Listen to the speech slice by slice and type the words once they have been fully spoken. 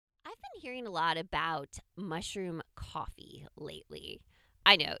been hearing a lot about mushroom coffee lately.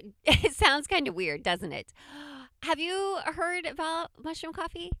 I know, it sounds kind of weird, doesn't it? Have you heard about mushroom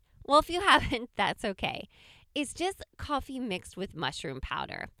coffee? Well, if you haven't, that's okay. It's just coffee mixed with mushroom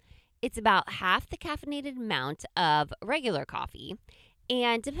powder. It's about half the caffeinated amount of regular coffee.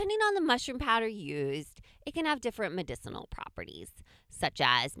 And depending on the mushroom powder used, it can have different medicinal properties, such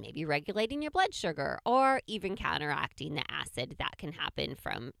as maybe regulating your blood sugar or even counteracting the acid that can happen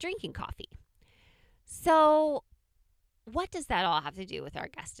from drinking coffee. So, what does that all have to do with our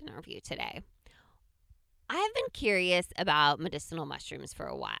guest interview today? I have been curious about medicinal mushrooms for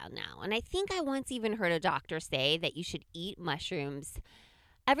a while now, and I think I once even heard a doctor say that you should eat mushrooms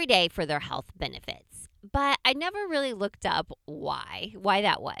every day for their health benefits. But I never really looked up why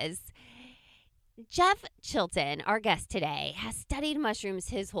that was. Jeff Chilton, our guest today, has studied mushrooms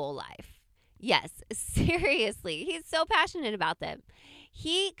his whole life. Yes, seriously, he's so passionate about them.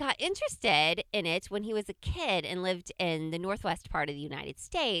 He got interested in it when he was a kid and lived in the northwest part of the United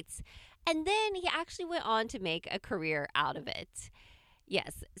States. And then he actually went on to make a career out of it.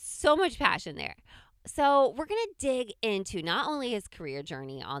 Yes, so much passion there. So, we're going to dig into not only his career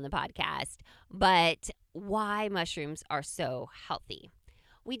journey on the podcast, but why mushrooms are so healthy.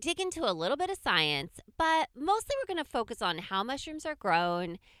 We dig into a little bit of science, but mostly we're going to focus on how mushrooms are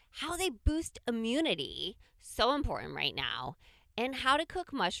grown, how they boost immunity, so important right now, and how to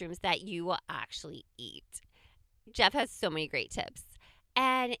cook mushrooms that you will actually eat. Jeff has so many great tips.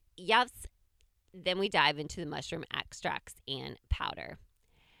 And yes, then we dive into the mushroom extracts and powder.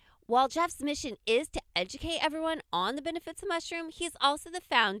 While Jeff's mission is to educate everyone on the benefits of mushroom, he's also the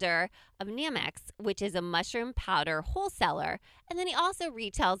founder of Namex, which is a mushroom powder wholesaler, and then he also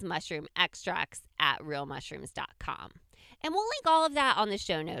retails mushroom extracts at realmushrooms.com. And we'll link all of that on the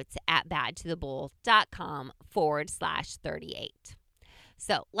show notes at badtothebowl.com/38.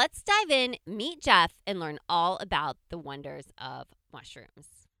 So let's dive in, meet Jeff, and learn all about the wonders of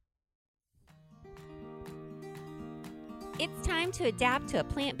mushrooms. It's time to adapt to a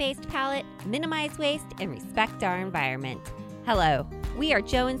plant-based palate, minimize waste, and respect our environment. Hello, we are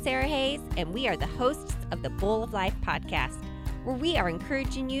Joe and Sarah Hayes, and we are the hosts of the Bowl of Life podcast, where we are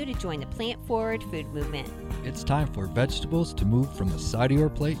encouraging you to join the plant-forward food movement. It's time for vegetables to move from the side of your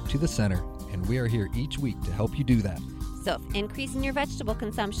plate to the center, and we are here each week to help you do that. So if increasing your vegetable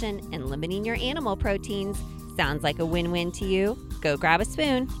consumption and limiting your animal proteins sounds like a win-win to you, go grab a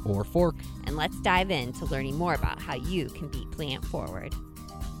spoon Or fork. and let's dive into learning more about how you can be plant forward.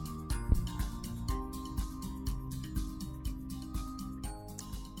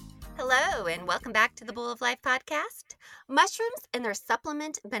 Hello, and welcome back to the Bowl of Life podcast. Mushrooms and their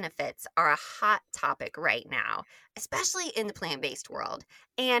supplement benefits are a hot topic right now, especially in the plant-based world,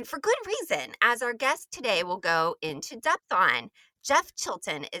 and for good reason, as our guest today will go into depth on. Jeff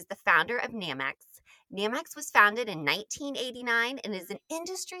Chilton is the founder of Namex. Namex was founded in 1989 and is an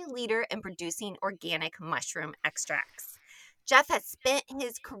industry leader in producing organic mushroom extracts. Jeff has spent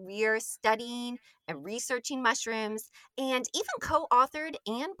his career studying and researching mushrooms and even co-authored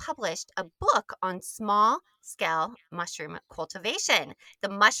and published a book on small-scale mushroom cultivation. The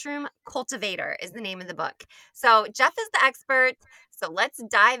Mushroom Cultivator is the name of the book. So Jeff is the expert, so let's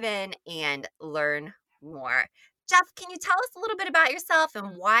dive in and learn more. Jeff, can you tell us a little bit about yourself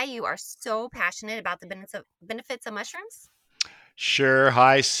and why you are so passionate about the benefits of mushrooms? Sure.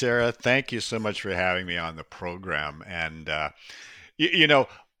 Hi, Sarah. Thank you so much for having me on the program. And, you know,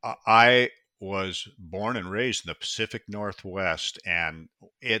 I was born and raised in the Pacific Northwest, and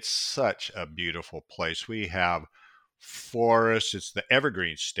it's such a beautiful place. We have forests, it's the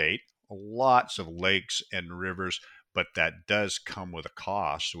evergreen state, lots of lakes and rivers, but that does come with a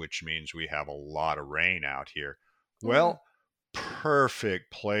cost, which means we have a lot of rain out here. Mm. Well,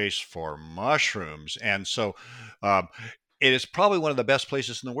 perfect place for mushrooms. And so, um, it is probably one of the best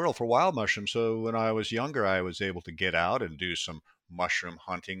places in the world for wild mushrooms. So when I was younger, I was able to get out and do some mushroom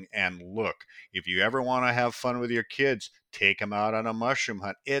hunting. And look, if you ever want to have fun with your kids, take them out on a mushroom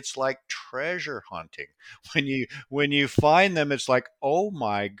hunt. It's like treasure hunting. When you find them, it's like, oh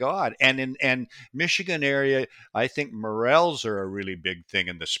my God. And in Michigan area, I think morels are a really big thing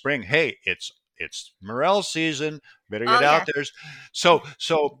in the spring. Hey, it's morel season. Better Oh, get out yes. there.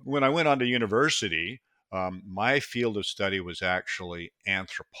 So when I went on to university, my field of study was actually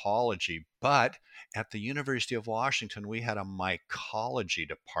anthropology, but at the University of Washington, we had a mycology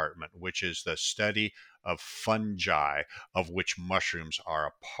department, which is the study of fungi, of which mushrooms are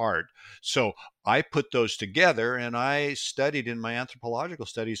a part. So I put those together and I studied in my anthropological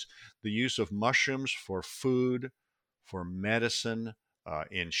studies the use of mushrooms for food, for medicine,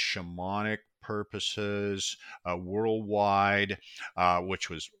 in shamanic purposes, worldwide, which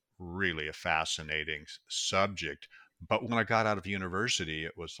was really a fascinating subject. But when I got out of university,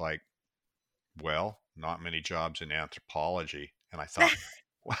 it was like, well, not many jobs in anthropology. And I thought,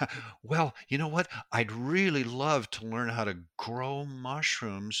 well, you know what? I'd really love to learn how to grow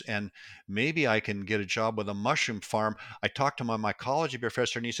mushrooms, and maybe I can get a job with a mushroom farm. I talked to my mycology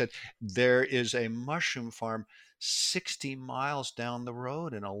professor, and he said there is a mushroom farm 60 miles down the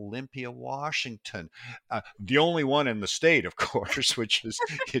road in Olympia, Washington. The only one in the state, of course, which is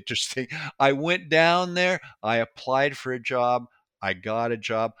interesting. I went down there, I applied for a job, I got a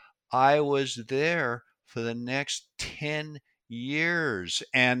job. I was there for the next 10 years.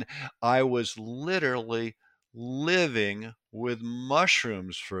 And I was literally living with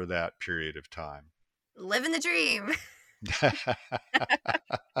mushrooms for that period of time. Living the dream.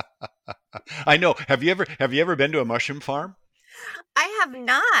 I know. Have you ever been to a mushroom farm? I have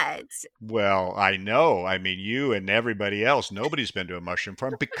not. Well, I know. I mean, you and everybody else, nobody's been to a mushroom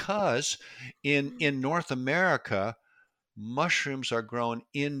farm because in North America, mushrooms are grown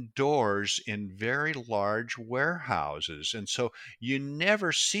indoors in very large warehouses. And so you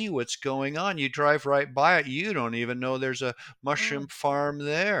never see what's going on. You drive right by it. You don't even know there's a mushroom Mm. farm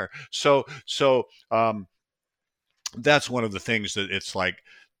there. So that's one of the things that it's like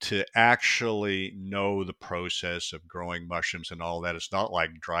to actually know the process of growing mushrooms and all that. It's not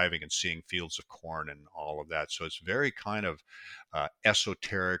like driving and seeing fields of corn and all of that. So it's very kind of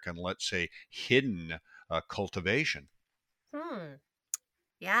esoteric and, let's say, hidden cultivation. Hmm.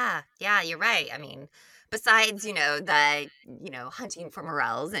 Yeah, yeah, you're right. I mean, besides, hunting for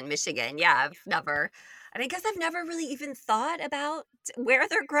morels in Michigan, yeah, and I guess I've never really even thought about where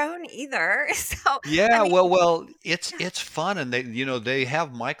they're grown either. So, I Yeah, mean, well, it's yeah. it's fun, and they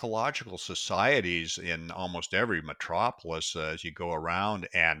have mycological societies in almost every metropolis as you go around,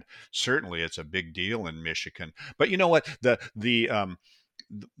 and certainly it's a big deal in Michigan. But you know what?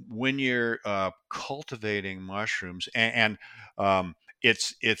 When you're cultivating mushrooms, and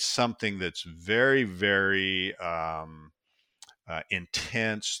it's something that's very, very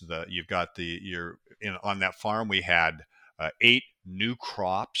intense. You've got you're in on that farm. We had 8 new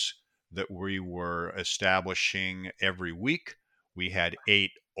crops that we were establishing every week. We had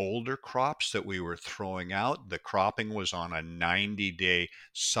 8 older crops that we were throwing out. The cropping was on a 90-day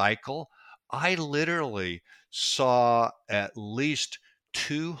cycle. I literally saw at least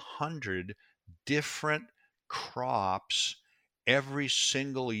 200 different crops every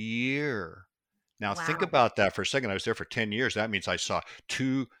single year. Now, think Wow. about that for a second. I was there for 10 years. That means I saw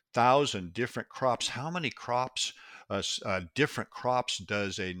 2,000 different crops. How many different crops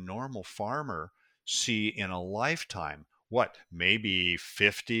does a normal farmer see in a lifetime? What, maybe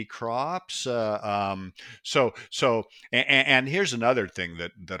 50 crops? And here's another thing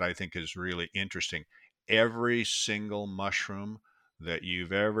that I think is really interesting. Every single mushroom that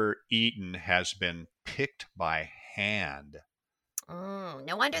you've ever eaten has been picked by hand.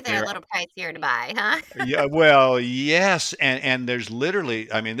 No wonder they're a There little pricier to buy, huh? Yeah, well, yes, and there's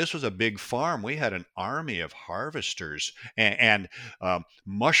literally, I mean, this was a big farm. We had an army of harvesters, and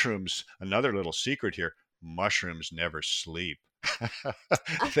mushrooms. Another little secret here: mushrooms never sleep.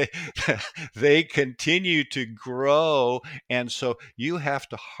 they they continue to grow, and so you have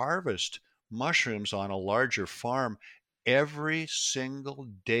to harvest mushrooms on a larger farm every single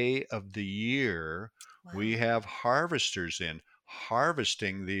day of the year. We Wow. have harvesters in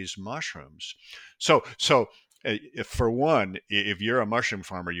harvesting these mushrooms. So, for one, if you're a mushroom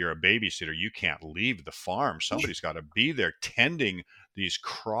farmer, you're a babysitter. You can't leave the farm. Somebody's got to be there tending these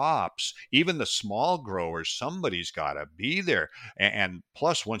crops. Even the small growers, somebody's got to be there. And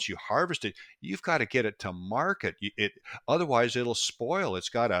plus, once you harvest it, you've got to get it to market. Otherwise, it'll spoil. It's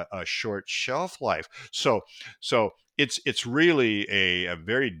got a short shelf life. So it's really a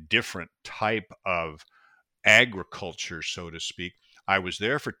very different type of agriculture, so to speak. I was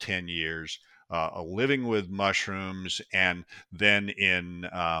there for 10 years, living with mushrooms. And then in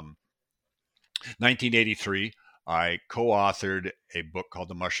 1983, I co authored a book called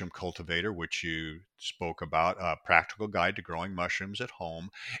The Mushroom Cultivator, which you spoke about, a practical guide to growing mushrooms at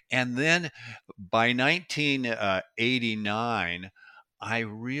home. And then by 1989, I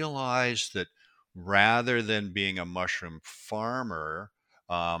realized that rather than being a mushroom farmer,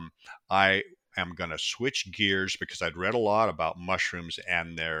 I am going to switch gears because I'd read a lot about mushrooms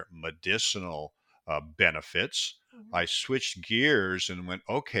and their medicinal benefits. Mhm. I switched gears and went,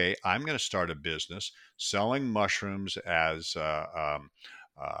 okay, I'm going to start a business selling mushrooms as a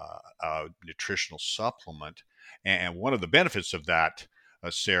nutritional supplement. And one of the benefits of that,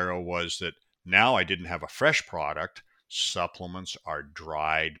 Sarah, was that now I didn't have a fresh product. Supplements are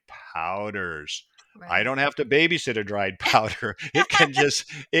dried powders. I Right. don't have to babysit a dried powder. It can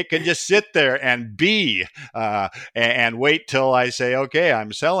just sit there and be and wait till I say, okay,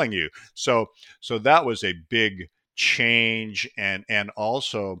 I'm selling you. So that was a big change, and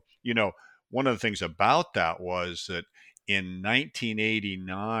also, one of the things about that was that in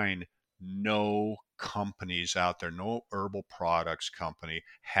 1989, no companies out there, no herbal products company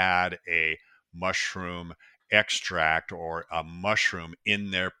had a mushroom extract or a mushroom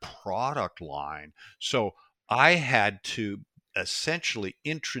in their product line. So I had to essentially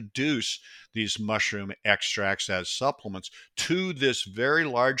introduce these mushroom extracts as supplements to this very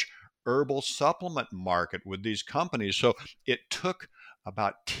large herbal supplement market with these companies. So it took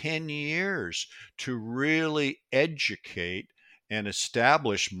about 10 years to really educate and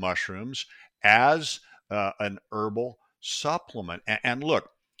establish mushrooms as an herbal supplement. And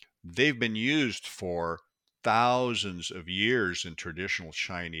look, they've been used for thousands of years in traditional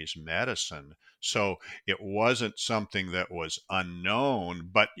Chinese medicine. So it wasn't something that was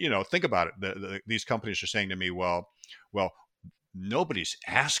unknown. But think about it. These companies are saying to me, well, nobody's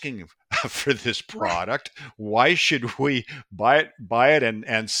asking for this Right. product. Why should we buy it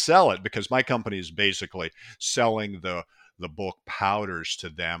and sell it? Because my company is basically selling the bulk powders to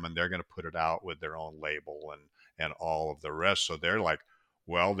them, and they're going to put it out with their own label and all of the rest. So they're like,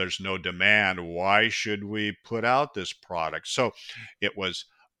 well, there's no demand. Why should we put out this product? So it was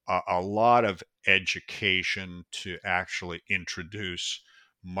a lot of education to actually introduce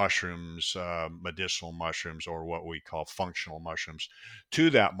mushrooms, medicinal mushrooms, or what we call functional mushrooms, to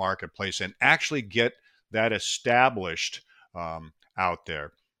that marketplace and actually get that established out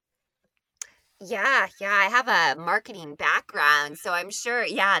there. Yeah, yeah, I have a marketing background, so I'm sure,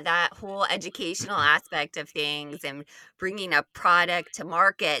 yeah, that whole educational aspect of things and bringing a product to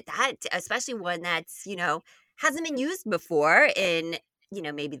market, that especially one that's, hasn't been used before in,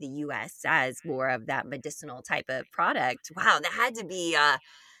 maybe the US as more of that medicinal type of product. Wow, that had to be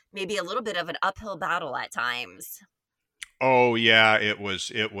maybe a little bit of an uphill battle at times. Oh yeah, it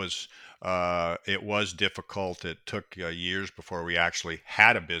was difficult. It took years before we actually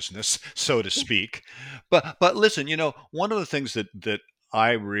had a business, so to speak. But listen, one of the things that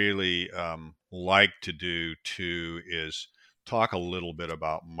I really like to do too is talk a little bit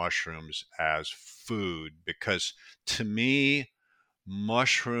about mushrooms as food, because to me,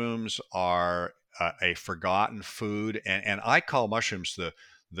 mushrooms are a forgotten food, and I call mushrooms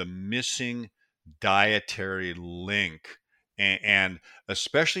the missing dietary link, and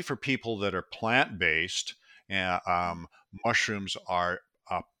especially for people that are plant based, mushrooms are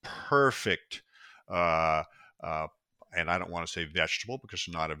a perfect. Uh, uh, and I don't want to say vegetable because it's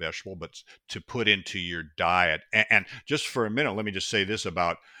not a vegetable, but to put into your diet. And just for a minute, let me just say this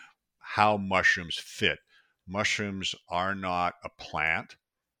about how mushrooms fit. Mushrooms are not a plant.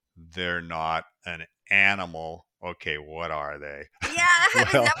 They're not an animal. Okay, what are they? Yeah,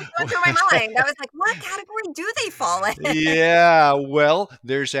 Well, that was going through my mind. I was like, what category do they fall in? yeah, well,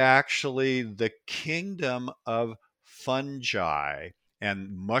 there's actually the kingdom of fungi,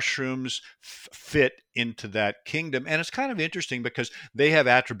 and mushrooms fit into that kingdom. And it's kind of interesting because they have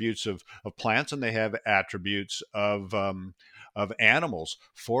attributes of plants and they have attributes of animals.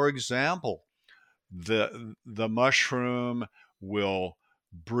 For example, the mushroom will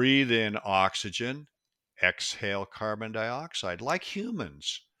breathe in oxygen, exhale carbon dioxide, like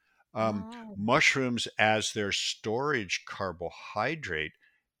humans. Oh. Mushrooms, as their storage carbohydrate,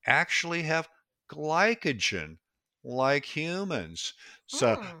 actually have glycogen, like humans.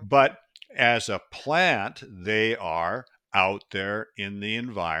 So, Mm. but as a plant, they are out there in the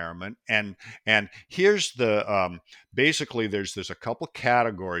environment, and here's the basically there's a couple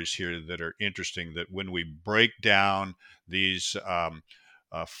categories here that are interesting, that when we break down these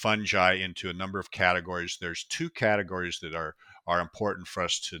fungi into a number of categories, there's two categories that are important for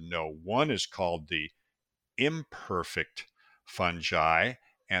us to know. One is called the imperfect fungi,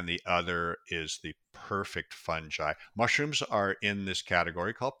 and the other is the perfect fungi. Mushrooms are in this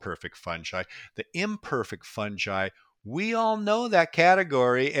category called perfect fungi. The imperfect fungi, we all know that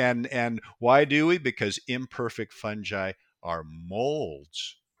category, and why do we? Because imperfect fungi are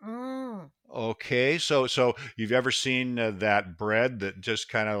molds. Mm. Okay, so you've ever seen that bread that just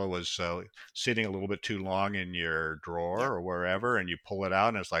kind of was sitting a little bit too long in your drawer Yep. or wherever, and you pull it out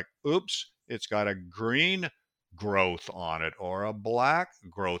and it's like, oops, it's got a green growth on it or a black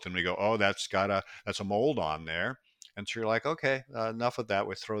growth, and we go, oh, that's a mold on there, and so you're like, okay, enough of that.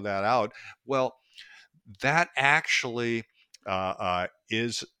 We throw that out. Well, that actually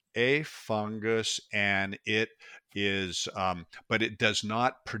is a fungus, and it is, but it does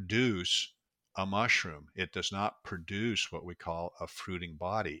not produce a mushroom. It does not produce what we call a fruiting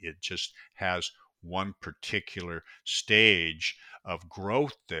body. It just has one particular stage of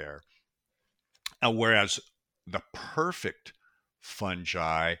growth there. Whereas the perfect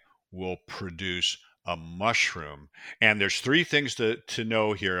fungi will produce a mushroom. And there's three things to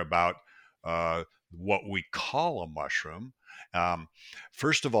know here about what we call a mushroom. Um,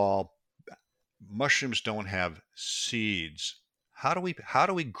 First of all, mushrooms don't have seeds. How do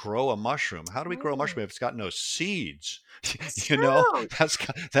we grow a mushroom? How do we grow a Mm, mushroom if it's got no seeds? that's You know, true.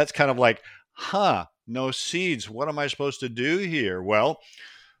 that's kind of like, no seeds. What am I supposed to do here? Well,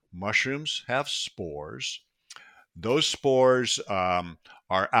 mushrooms have spores. Those spores are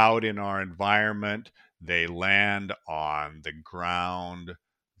out in our environment. They land on the ground.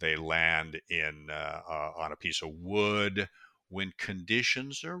 They land on a piece of wood. When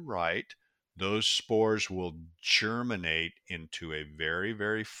conditions are right, those spores will germinate into a very,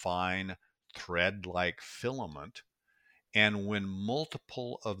 very fine thread-like filament. And when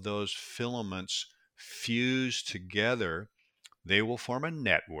multiple of those filaments fuse together, they will form a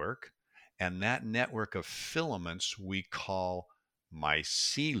network, and that network of filaments we call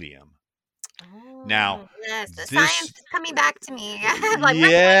mycelium. Now, Oh, yes, the science this is coming back to me. Like my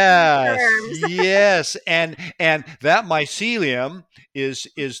layman's yes, terms. yes, and that mycelium is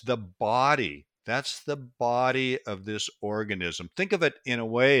the body. That's the body of this organism. Think of it in a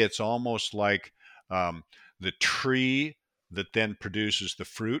way; it's almost like um, the tree that then produces the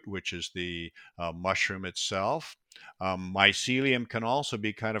fruit, which is the mushroom itself. Mycelium can also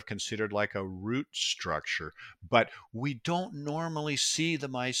be kind of considered like a root structure, but we don't normally see the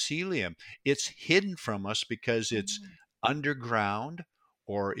mycelium. It's hidden from us because it's Mm, underground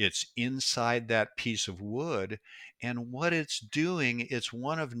or it's inside that piece of wood. And what it's doing, it's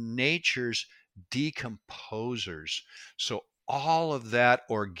one of nature's decomposers. So all of that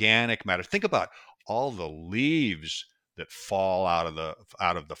organic matter, think about all the leaves that fall out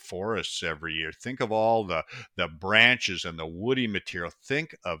of the forests every year. Think of all the branches and the woody material.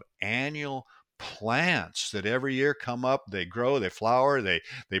 Think of annual plants that every year come up, they grow, they flower, they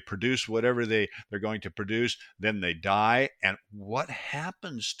produce whatever they're going to produce, then they die. And what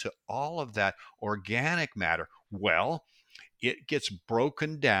happens to all of that organic matter? Well, it gets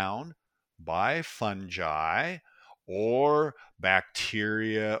broken down by fungi or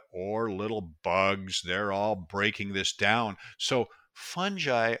bacteria or little bugs. They're all breaking this down. So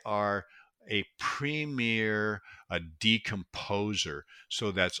fungi are a premier decomposer.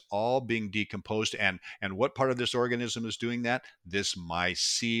 So that's all being decomposed. And what part of this organism is doing that? This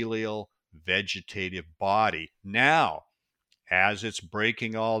mycelial vegetative body. Now, as it's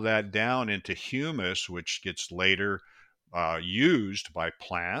breaking all that down into humus, which gets later used by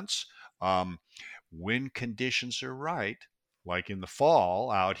plants, um, when conditions are right, like in the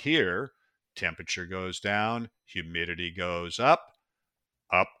fall out here, temperature goes down, humidity goes up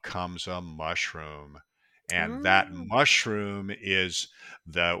comes a mushroom. And that mm, mushroom is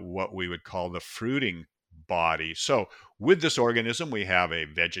the what we would call the fruiting body. So with this organism, we have a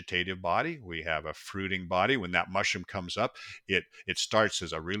vegetative body, we have a fruiting body. When that mushroom comes up, it starts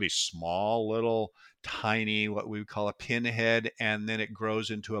as a really small little tiny what we would call a pinhead, and then it grows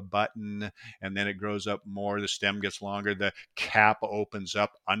into a button, and then it grows up more, the stem gets longer, the cap opens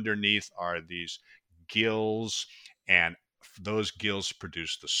up, underneath are these gills, and those gills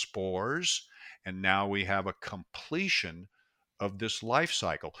produce the spores, and now we have a completion of this life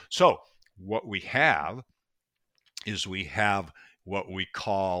cycle. So what we have is we have what we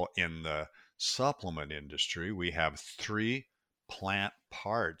call in the supplement industry, we have three plant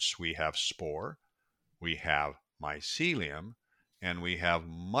parts. We have spore, we have mycelium, and we have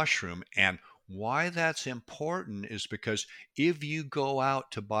mushroom. And why that's important is because if you go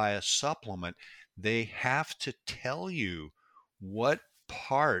out to buy a supplement, they have to tell you what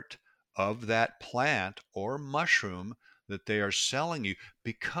part of that plant or mushroom that they are selling you,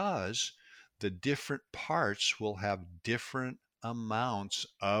 because the different parts will have different amounts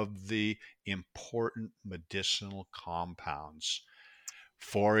of the important medicinal compounds.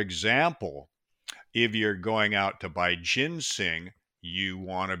 For example, if you're going out to buy ginseng, you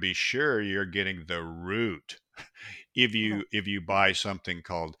want to be sure you're getting the root. If mhm. you buy something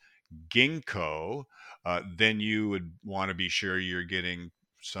called ginkgo, then you would want to be sure you're getting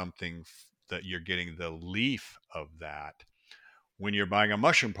something that you're getting the leaf of that. When you're buying a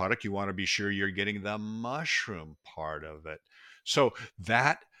mushroom product, you want to be sure you're getting the mushroom part of it. So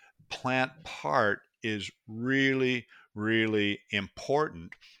that plant part is really, really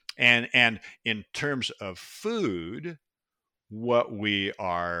important. And in terms of food, what we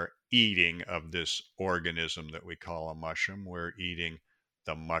are eating of this organism that we call a mushroom, we're eating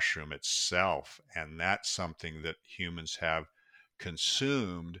the mushroom itself. And that's something that humans have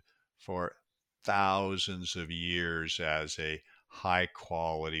consumed for thousands of years as a high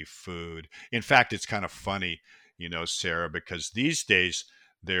quality food. In fact, it's kind of funny, Sarah, because these days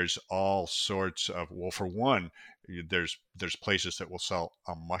there's all sorts of, well, for one, there's places that will sell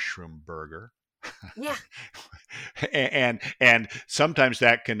a mushroom burger. Yeah. And sometimes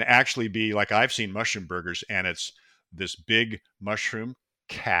that can actually be like, I've seen mushroom burgers and it's this big mushroom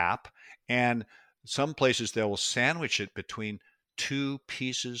cap, and some places they will sandwich it between two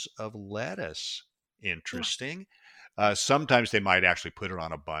pieces of lettuce. Yeah. Interesting. Sometimes they might actually put it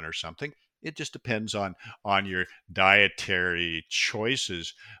on a bun or something. It just depends on your dietary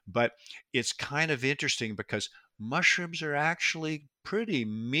choices. But it's kind of interesting because mushrooms are actually pretty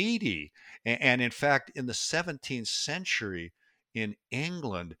meaty. And in fact, in the 17th century in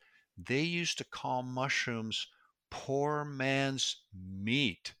England, they used to call mushrooms poor man's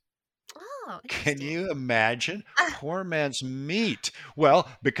meat. Oh, Can interesting. you imagine? Ah, Poor man's meat. Well,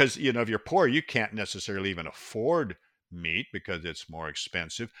 because, if you're poor, you can't necessarily even afford meat because it's more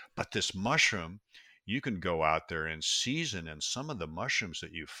expensive. But this mushroom, you can go out there and season, and some of the mushrooms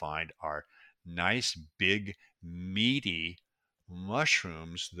that you find are nice, big, meaty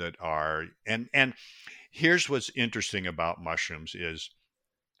mushrooms that are, and here's what's interesting about mushrooms is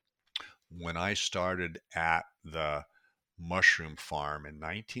when I started at the mushroom farm in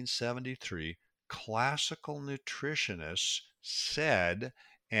 1973, classical nutritionists said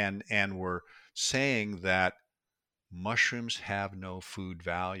and were saying that mushrooms have no food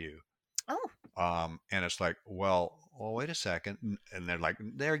value. oh, And it's like, well, wait a second. And they're like,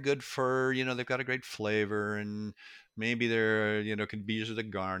 they're good for, they've got a great flavor, and maybe they're, can be used as a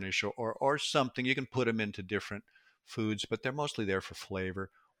garnish or something. You can put them into different foods, but they're mostly there for flavor.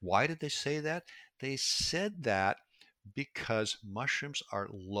 Why did they say that? They said that because mushrooms are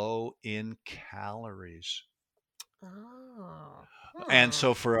low in calories. oh, And hmm.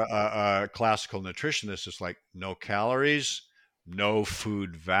 so for a classical nutritionist, it's like no calories, no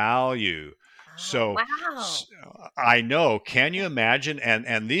food value. Oh, So wow. I know. Can you imagine?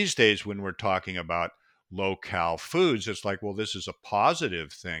 And these days, when we're talking about low cal foods, it's like, well, this is a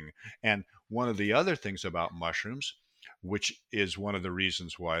positive thing. And one of the other things about mushrooms, which is one of the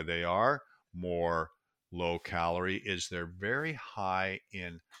reasons why they are more low calorie, is they're very high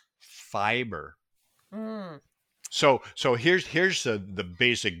in fiber. Mm, So here's the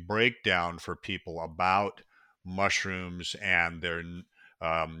basic breakdown for people about mushrooms and their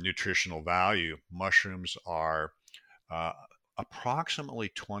nutritional value. Mushrooms are uh, approximately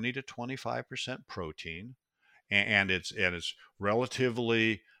 20 to 25% protein, and it's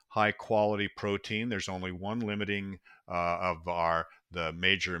relatively high quality protein. There's only one limiting of our the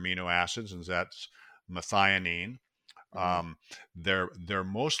major amino acids, and that's methionine. mm, um, they're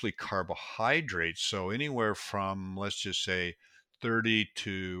mostly carbohydrates, so anywhere from, let's just say, 30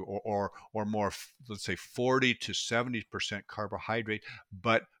 to or more, let's say 40 to 70% carbohydrate,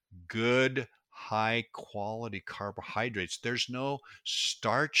 but good high quality carbohydrates. There's no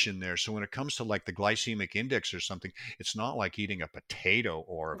starch in there, so when it comes to like the glycemic index or something, it's not like eating a potato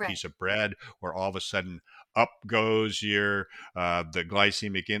or a right. piece of bread where all of a sudden up goes your the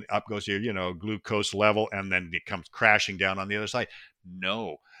glycemic in up goes your glucose level, and then it comes crashing down on the other side.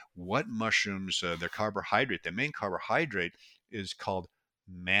 No, what mushrooms, their carbohydrate, the main carbohydrate is called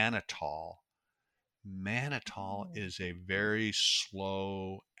mannitol. Mannitol Mm, is a very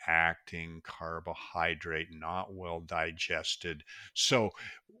slow acting carbohydrate, not well digested. So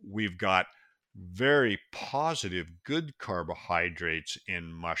we've got very positive, good carbohydrates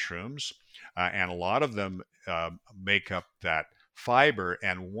in mushrooms, and a lot of them make up that fiber.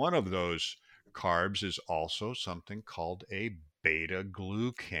 And one of those carbs is also something called a beta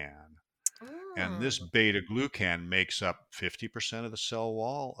glucan. And this mm. beta glucan makes up 50% of the cell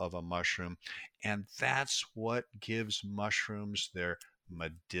wall of a mushroom. And that's what gives mushrooms their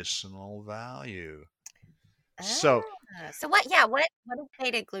medicinal value. So, So what? Yeah, what does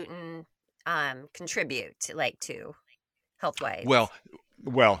beta gluten contribute to, like, to health wise? well,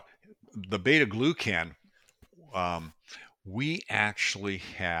 well, the beta glucan, um, we actually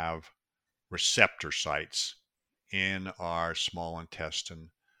have receptor sites in our small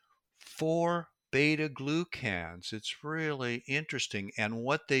intestine for beta glucans. It's really interesting. And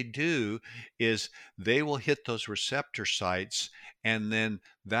what they do is they will hit those receptor sites, and then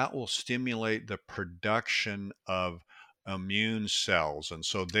that will stimulate the production of immune cells. And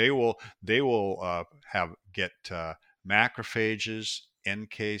so they will have get macrophages,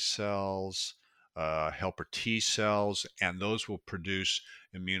 NK cells, helper T cells, and those will produce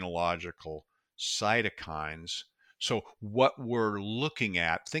immunological cytokines. So, what we're looking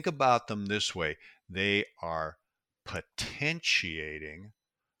at, think about them this way: they are potentiating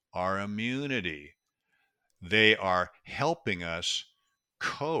our immunity. They are helping us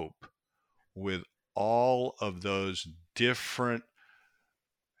cope with all of those different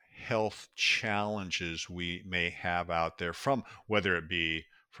health challenges we may have out there, from whether it be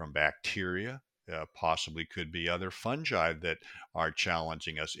from bacteria, possibly could be other fungi that are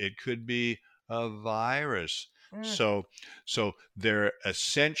challenging us. It could be a virus. Mm, So they're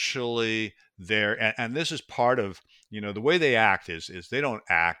essentially there, and this is part of, the way they act is they don't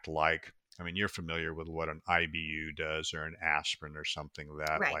act like, I mean, you're familiar with what an IBU does, or an aspirin, or something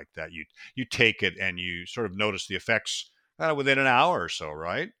that right, like that. You take it and you sort of notice the effects within an hour or so,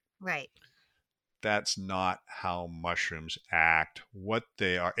 right? right. That's not how mushrooms act. What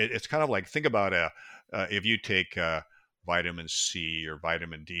they are, it's kind of like, think about if you take vitamin C or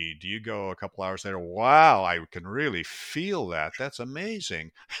vitamin D. Do you go a couple hours later? Wow, I can really feel that. That's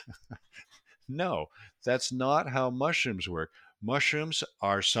amazing. No, that's not how mushrooms work. Mushrooms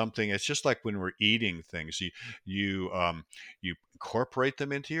are something. It's just like when we're eating things. You incorporate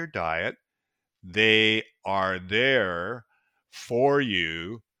them into your diet. They are there for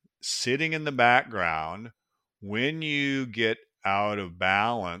you, sitting in the background. When you get out of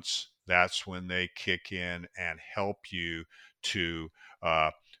balance, that's when they kick in and help you to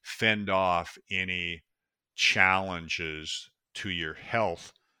uh, fend off any challenges to your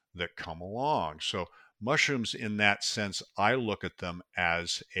health that come along. So mushrooms, in that sense, I look at them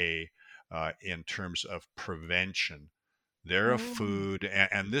as in terms of prevention. They're a Mm, food,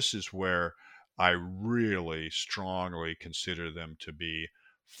 and this is where I really strongly consider them to be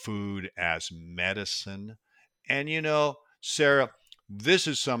food as medicine. And Sarah, this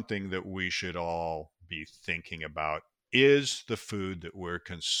is something that we should all be thinking about. Is the food that we're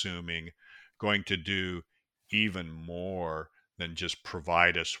consuming going to do even more than just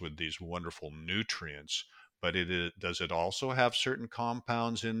provide us with these wonderful nutrients? But does it also have certain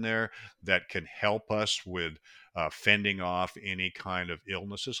compounds in there that can help us with fending off any kind of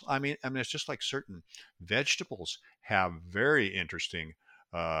illnesses? I mean, it's just like certain vegetables have very interesting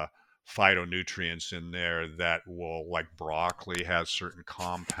uh, phytonutrients in there that will, like broccoli, has certain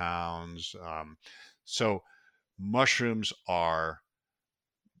compounds. So mushrooms are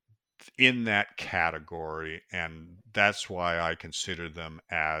in that category, and that's why I consider them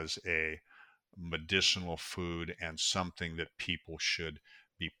as a medicinal food, and something that people should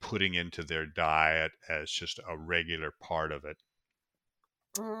be putting into their diet as just a regular part of it.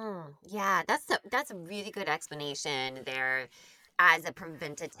 yeah, that's a really good explanation there as a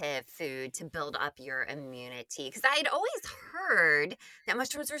preventative food to build up your immunity. Because I'd always heard that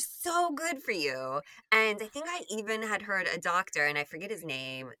mushrooms were so good for you. And I think I even had heard a doctor, and I forget his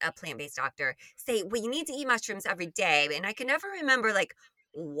name, a plant-based doctor, say, well, you need to eat mushrooms every day. And I can never remember like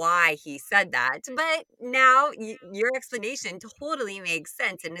why he said that. But now your explanation totally makes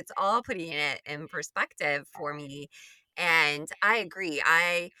sense. And it's all putting it in perspective for me. And I agree.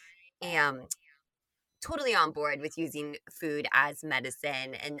 I am totally on board with using food as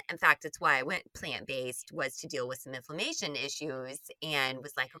medicine. And in fact, it's why I went plant-based, was to deal with some inflammation issues, and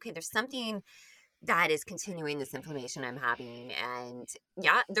was like, okay, there's something that is continuing this inflammation I'm having. And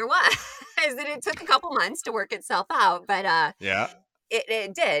yeah, there was. And it took a couple months to work itself out, but Yeah.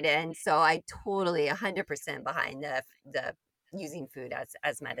 it did. And so I totally 100% behind the using food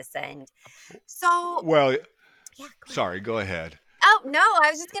as medicine. So Well, yeah, go ahead. sorry, go ahead. Oh, no,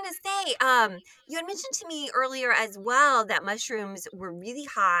 I was just gonna say, you had mentioned to me earlier as well that mushrooms were really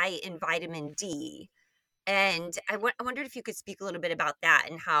high in vitamin D. And I wondered if you could speak a little bit about that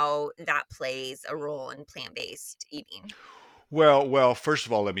and how that plays a role in plant-based eating. Well, first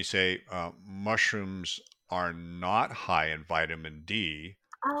of all, let me say mushrooms are not high in vitamin D,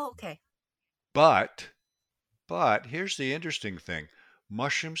 Oh, okay. but here's the interesting thing.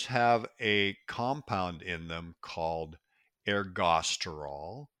 Mushrooms have a compound in them called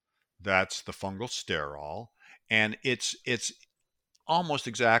ergosterol. That's the fungal sterol, and it's almost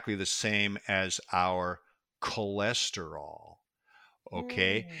exactly the same as our cholesterol.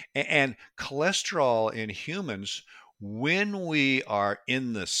 Okay. Mm, And cholesterol in humans, when we are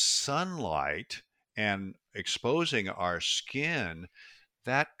in the sunlight and exposing our skin,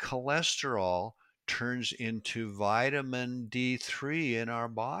 that cholesterol turns into vitamin D3 in our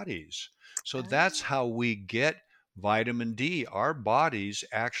bodies. So that's oh, how we get vitamin D. Our bodies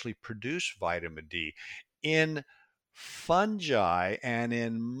actually produce vitamin D. In fungi and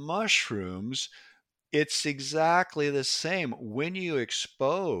in mushrooms, it's exactly the same. When you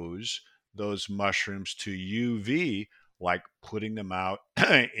expose those mushrooms to UV, like putting them out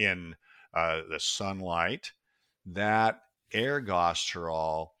in the sunlight, that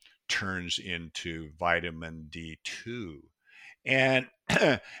ergosterol turns into vitamin D2. And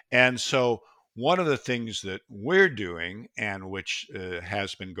And so one of the things that we're doing, and which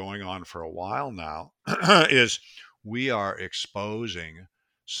has been going on for a while now, is we are exposing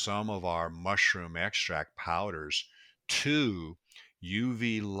some of our mushroom extract powders to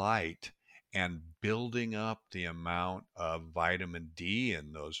UV light and building up the amount of vitamin D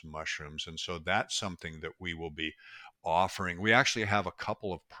in those mushrooms. And so that's something that we will be offering. We actually have a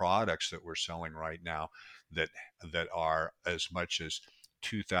couple of products that we're selling right now that are as much as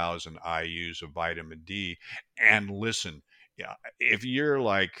 2,000 IUs of vitamin D. And listen, yeah, if you're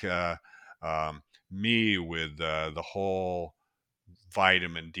like me with the whole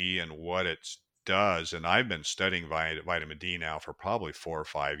vitamin D and what it does, and I've been studying vitamin D now for probably 4 or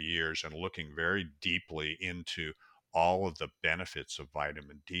 5 years and looking very deeply into all of the benefits of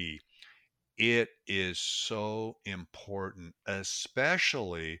vitamin D. It is so important,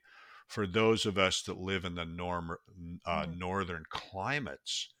 especially for those of us that live in the Mm, northern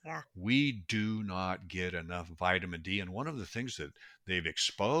climates. yeah. We do not get enough vitamin D. And one of the things that they've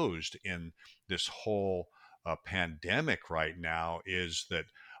exposed in this whole pandemic right now is that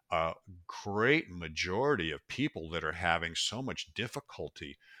a great majority of people that are having so much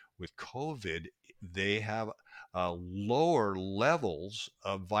difficulty with COVID, they have lower levels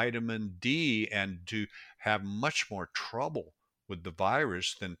of vitamin D and to have much more trouble with the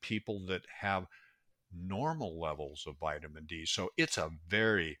virus than people that have normal levels of vitamin D. So it's a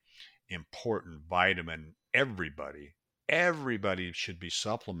very important vitamin. Everybody should be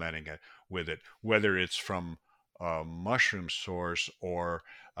supplementing it with it, whether it's from a mushroom source or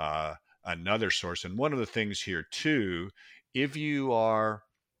another source. And one of the things here too, if you are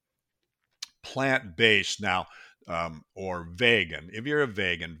plant-based now, or vegan. If you're a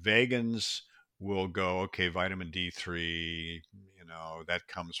vegan, vegans will go, okay, vitamin D3, that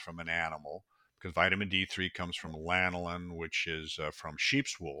comes from an animal because vitamin D3 comes from lanolin, which is from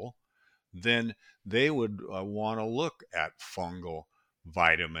sheep's wool. Then they would want to look at fungal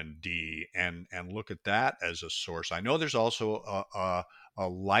vitamin D and look at that as a source. I know there's also a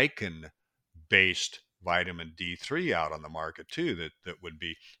lichen based vitamin D3 out on the market too, that would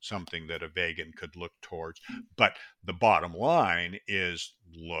be something that a vegan could look towards. But the bottom line is,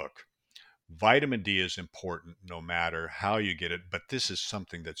 look, vitamin D is important no matter how you get it, but this is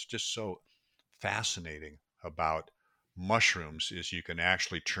something that's just so fascinating about mushrooms is you can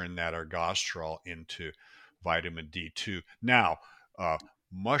actually turn that ergosterol into vitamin D2. Now,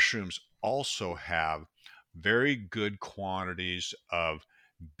 mushrooms also have very good quantities of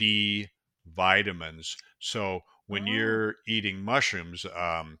B vitamins. So when Oh, you're eating mushrooms,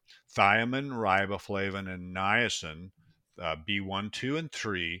 thiamine, riboflavin, and niacin, B1, 2, and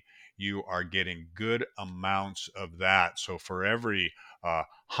 3, you are getting good amounts of that. So for every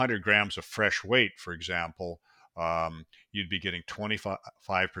 100 grams of fresh weight, for example, you'd be getting 25%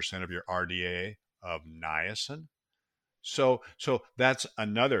 of your RDA of niacin. So that's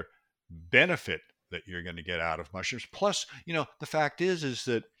another benefit that you're going to get out of mushrooms. Plus, the fact is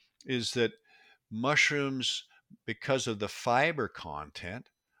that mushrooms, because of the fiber content,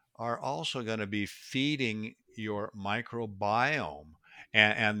 are also going to be feeding your microbiome,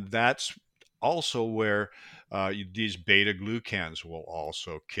 and that's also where these beta glucans will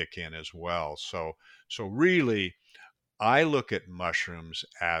also kick in as well. So really, I look at mushrooms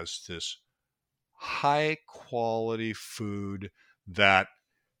as this high quality food that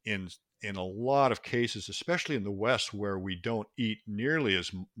in in a lot of cases, especially in the West where we don't eat nearly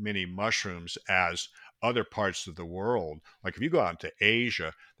as many mushrooms as other parts of the world. Like if you go out into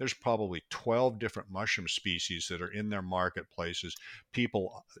Asia, there's probably 12 different mushroom species that are in their marketplaces.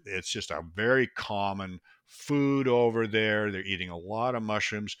 People, it's just a very common food over there. They're eating a lot of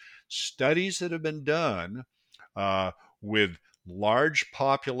mushrooms. Studies that have been done with large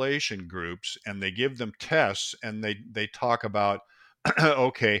population groups, and they give them tests, and they talk about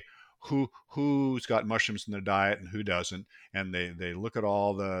okay, who's got mushrooms in their diet and who doesn't, and they look at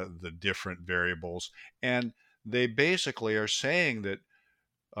all the different variables, and they basically are saying that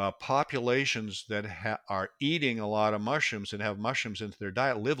populations that are eating a lot of mushrooms and have mushrooms into their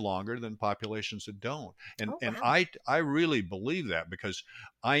diet live longer than populations that don't. and oh and wow. I really believe that because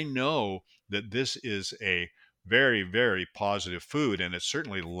I know that this is a very, very positive food, and it's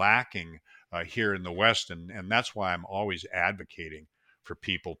certainly lacking here in the West, and that's why I'm always advocating for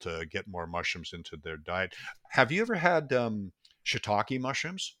people to get more mushrooms into their diet. Have you ever had shiitake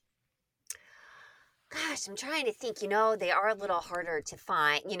mushrooms? Gosh, I'm trying to think. They are a little harder to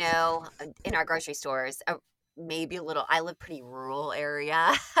find, in our grocery stores. Maybe a little. I live pretty rural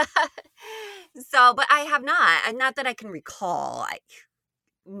area. So, but I have not. Not that I can recall.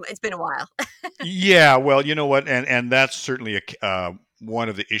 It's been a while. Yeah, well, you know what, and that's certainly one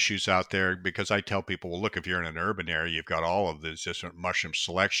of the issues out there, because I tell people, well, look, if you're in an urban area, you've got all of these different mushroom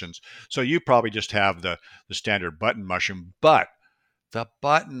selections. So you probably just have the standard button mushroom, but the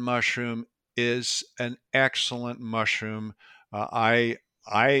button mushroom is an excellent mushroom. You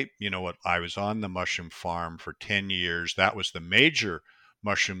know what? I was on the mushroom farm for 10 years. That was the major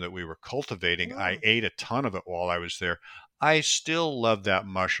mushroom that we were cultivating. I Mm. ate a ton of it while I was there. I still love that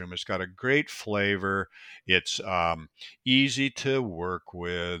mushroom. It's got a great flavor. It's easy to work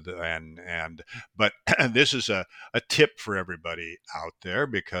with, and but this is a tip for everybody out there,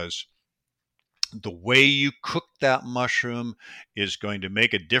 because the way you cook that mushroom is going to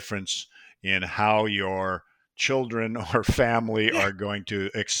make a difference in how your children or family Yeah. are going to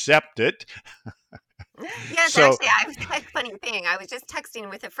accept it. Yes, So, actually, I was funny thing. I was just texting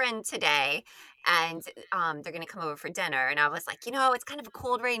with a friend today, and they're gonna come over for dinner. And I was like, it's kind of a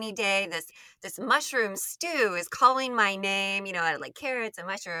cold, rainy day. This mushroom stew is calling my name. I had like carrots and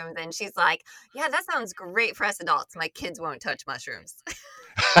mushrooms, and she's like, "Yeah, that sounds great for us adults. My kids won't touch mushrooms."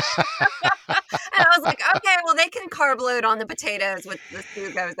 And I was like, "Okay, well, they can carb load on the potatoes with the stew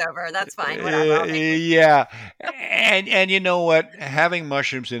goes over. That's fine. Whatever. I'll take it." yeah, and you know what? Having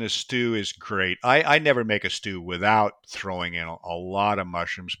mushrooms in a stew is great. I never make a stew without throwing in a lot of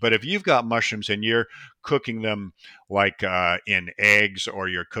mushrooms. But if you've got mushrooms and you're cooking them like in eggs, or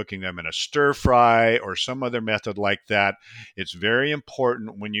you're cooking them in a stir fry or some other method like that, it's very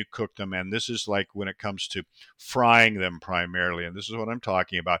important when you cook them. And this is like when it comes to frying them primarily, and this is what I'm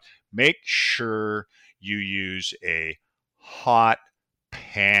talking about. Make sure you use a hot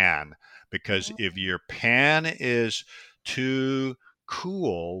pan, because if Mm. your pan is too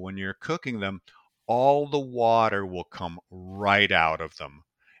cool when you're cooking them, all the water will come right out of them.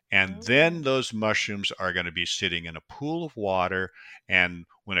 And then Mm. those mushrooms are going to be sitting in a pool of water. And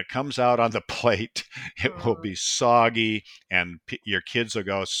when it comes out on the plate, it will Mm. be soggy, and your kids will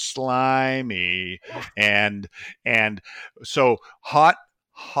go slimy. And, and so hot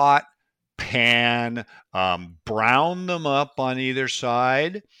pan, brown them up on either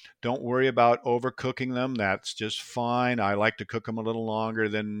side. Don't worry about overcooking them. That's just fine. I like to cook them a little longer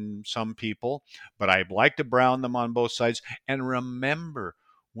than some people, but I like to brown them on both sides. And remember,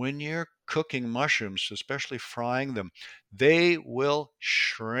 when you're cooking mushrooms, especially frying them, they will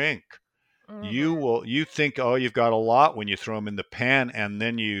shrink. Mhm. You think, oh, you've got a lot when you throw them in the pan, and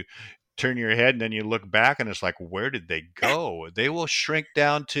then you turn your head and then you look back and it's like, where did they go? They will shrink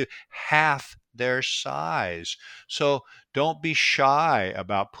down to half their size. So don't be shy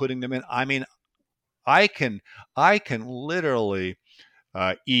about putting them in. I mean, I can I can literally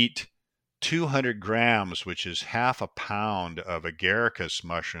eat 200 grams, which is half a pound of agaricus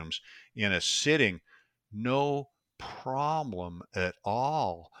mushrooms, in a sitting, no problem at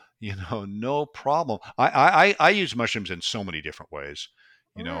all. No problem. I use mushrooms in so many different ways.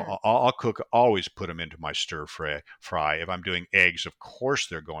 Mm. I'll cook, always put them into my stir fry. If I'm doing eggs, of course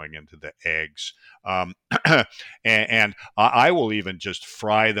they're going into the eggs. And I will even just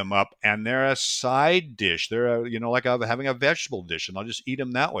fry them up, and they're a side dish. They're like I'm having a vegetable dish, and I'll just eat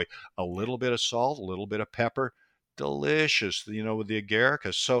them that way. A little bit of salt, a little bit of pepper, delicious. With the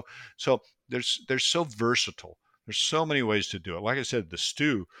agaricus. So they're so versatile. There's so many ways to do it. Like I said, the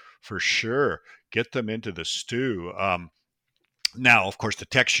stew for sure. Get them into the stew. Now, of course, the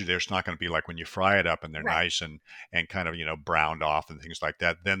texture there's not going to be like when you fry it up and they're Right. nice and kind of browned off and things like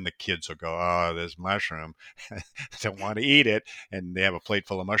that. Then the kids will go, "Oh, this mushroom," don't want to eat it, and they have a plate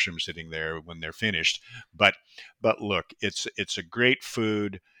full of mushrooms sitting there when they're finished. But look, it's a great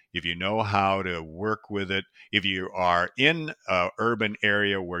food if you know how to work with it. If you are in an urban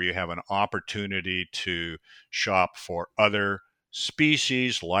area where you have an opportunity to shop for other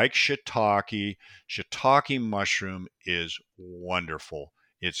species like shiitake mushroom is wonderful.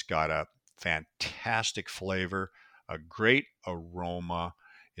 It's got a fantastic flavor, a great aroma.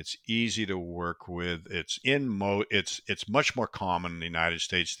 It's easy to work with. It's much more common in the United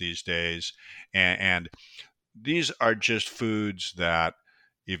States these days, and these are just foods that,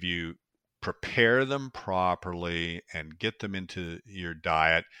 if you prepare them properly and get them into your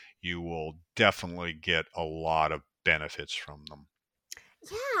diet, you will definitely get a lot of benefits from them.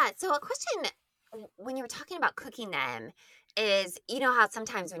 Yeah. So a question when you were talking about cooking them is, how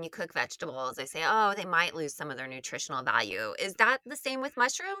sometimes when you cook vegetables, they say, oh, they might lose some of their nutritional value. Is that the same with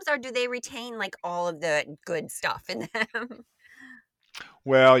mushrooms, or do they retain like all of the good stuff in them?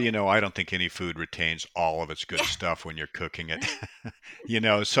 Well, I don't think any food retains all of its good Yeah. stuff when you're cooking it.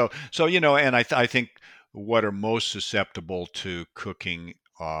 So and I think what are most susceptible to cooking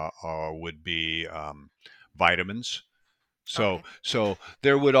would be vitamins. So Okay. so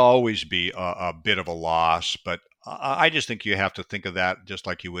there would always be a bit of a loss, but I just think you have to think of that just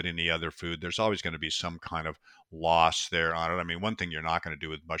like you would any other food. There's always going to be some kind of loss there on it. I mean, one thing you're not going to do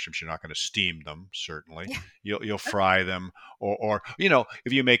with mushrooms, you're not going to steam them. Certainly, Yeah. you'll fry them, or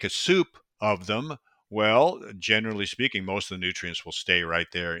if you make a soup of them, well, generally speaking, most of the nutrients will stay right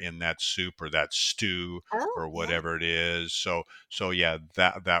there in that soup or that stew Oh, or yeah. whatever it is. So yeah,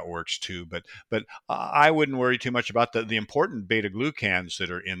 that works too. But I wouldn't worry too much about the important beta glucans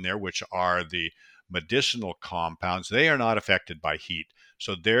that are in there, which are the medicinal compounds. They are not affected by heat,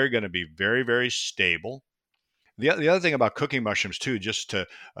 so they're going to be very, very stable. The other thing about cooking mushrooms too, just to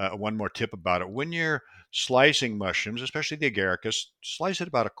one more tip about it: when you're slicing mushrooms, especially the agaricus, slice it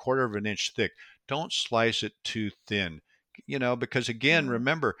about a quarter of an inch thick. Don't slice it too thin, because again, Mm,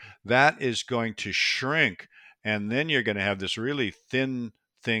 remember that is going to shrink, and then you're going to have this really thin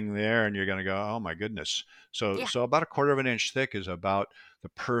thing there, and you're going to go, oh my goodness. So yeah. so about a quarter of an inch thick is about the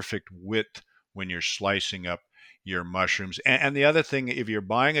perfect width when you're slicing up your mushrooms. And the other thing, if you're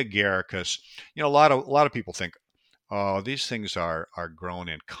buying agaricus, a lot of people think, oh, these things are grown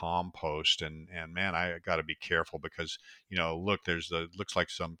in compost, and man, I got to be careful because look, looks like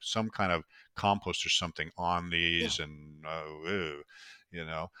some kind of compost or something on Yeah. these, and ew, you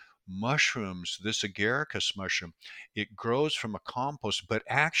know, mushrooms. This agaricus mushroom, it grows from a compost, but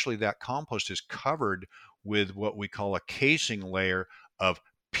actually that compost is covered with what we call a casing layer of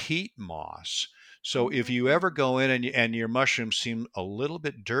peat moss. So if you ever Mm, go in and your mushrooms seem a little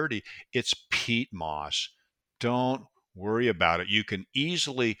bit dirty, it's peat moss. Don't worry about it. You can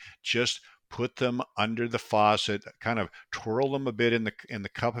easily just put them under the faucet, kind of twirl them a bit in the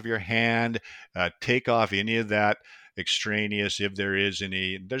cup of your hand, take off any of that extraneous, if there is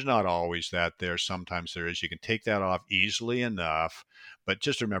any. There's not always that there. Sometimes there is. You can take that off easily enough, but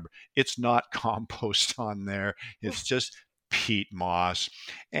just remember, it's not compost on there. yeah. It's just peat moss.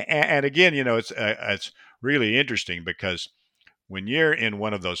 And again, it's really interesting because when you're in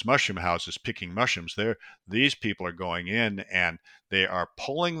one of those mushroom houses picking mushrooms, these people are going in and they are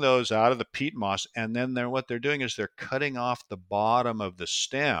pulling those out of the peat moss, and then what they're doing is they're cutting off the bottom of the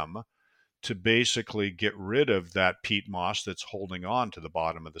stem to basically get rid of that peat moss that's holding on to the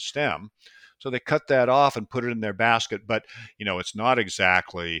bottom of the stem. So they cut that off and put it in their basket, but it's not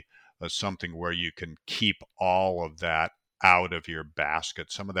exactly something where you can keep all of that out of your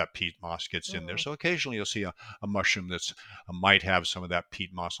basket. Some of that peat moss gets in there. Mm, So occasionally you'll see a mushroom that's might have some of that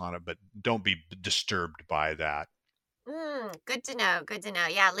peat moss on it, but don't be disturbed by that. good to know. Good to know.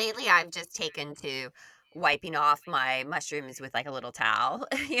 Yeah, lately I've just taken to wiping off my mushrooms with like a little towel,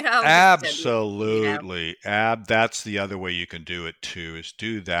 just to be. Absolutely. That's the other way you can do it too, is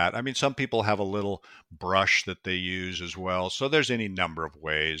do that. I mean, some people have a little brush that they use as well. So there's any number of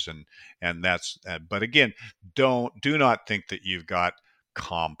ways, and that's but again, do not think that you've got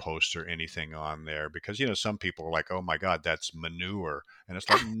compost or anything on there, because some people are like, "Oh my God, that's manure." And it's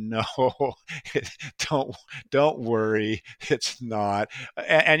like, "No, don't don't worry, it's not."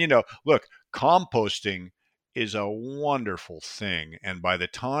 And look, composting is a wonderful thing. And by the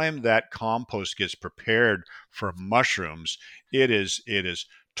time that compost gets prepared for mushrooms, it is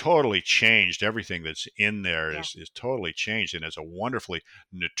totally changed. Everything that's in there Yeah. is totally changed, and it's a wonderfully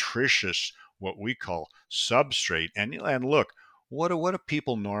nutritious, what we call substrate. And look, what do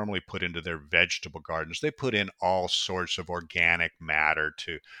people normally put into their vegetable gardens? They put in all sorts of organic matter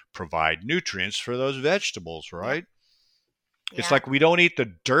to provide nutrients for those vegetables, Yeah. right? It's Yeah. like we don't eat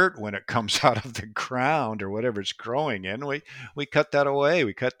the dirt when it comes out of the ground or whatever it's growing in. We cut that away.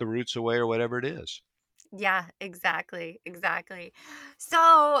 We cut the roots away or whatever it is. Yeah, exactly, exactly.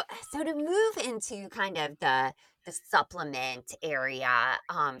 So to move into kind of the supplement area,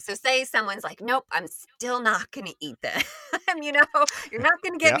 so say someone's like, nope, I'm still not going to eat this. you know, you're not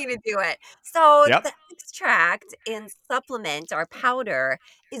going to get Yeah. me to do it. So Yep. the extract and supplement or powder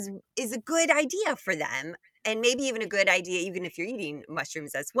is a good idea for them, and maybe even a good idea even if you're eating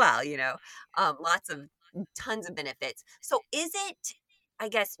mushrooms as well. Lots of tons of benefits. So is it, I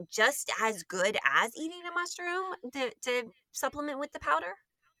guess, just as good as eating a mushroom to supplement with the powder?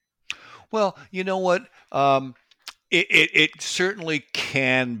 Well, you know what? It certainly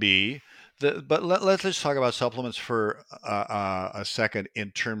can be. But let's just talk about supplements for a second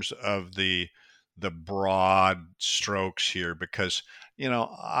in terms of the broad strokes here, because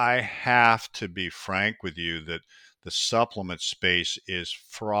I have to be frank with you that the supplement space is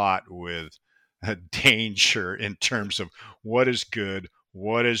fraught with danger in terms of what is good,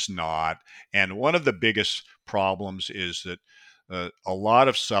 what is not. And one of the biggest problems is that a lot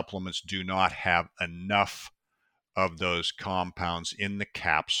of supplements do not have enough of those compounds in the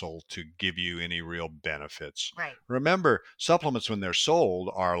capsule to give you any real benefits. Right. Remember, supplements when they're sold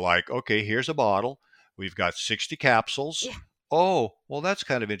are like, okay, here's a bottle. we've got 60 capsules. Yeah. Oh, well, that's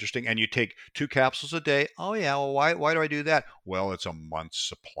kind of interesting. And you take 2 capsules a day. Oh, yeah. Well, why do I do that? Well, it's a month's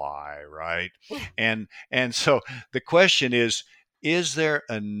supply, right? And so the question is there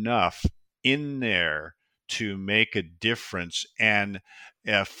enough in there to make a difference? And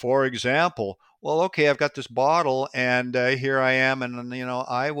for example, well, okay, I've got this bottle, and here I am, and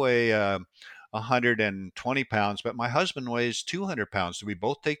I weigh 120 pounds, but my husband weighs 200 pounds. Do we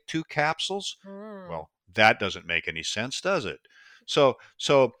both take 2 capsules? Mm. Well, that doesn't make any sense, does it? So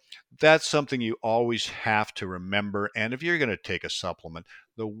that's something you always have to remember. And if you're going to take a supplement,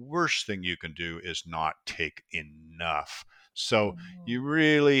 the worst thing you can do is not take enough. So you Mm.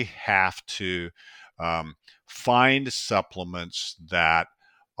 really have to um, find supplements that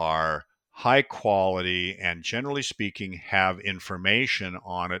are high quality and, generally speaking, have information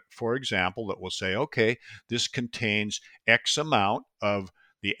on it, for example, that will say, okay, this contains X amount of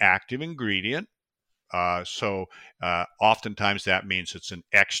the active ingredient. So oftentimes that means it's an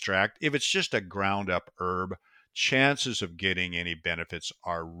extract. If it's just a ground up herb, chances of getting any benefits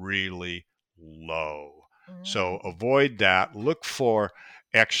are really low. So Mm. avoid that. Look for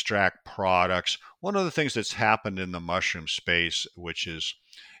extract products. One of the things that's happened in the mushroom space, which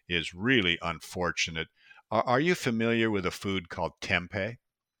is really unfortunate. Are you familiar with a food called tempeh?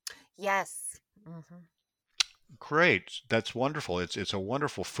 Yes. Hmm. Great. That's wonderful. It's a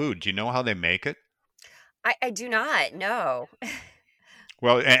wonderful food. Do you know how they make it? I do not know.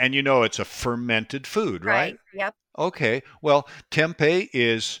 Well, and you know it's a fermented food, right? Right. Yep. Okay. Well, tempeh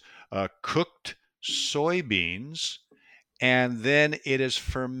is cooked soybeans, and then it is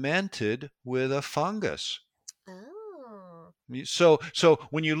fermented with a fungus. Oh. So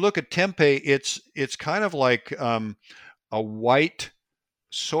when you look at tempeh, it's kind of like a white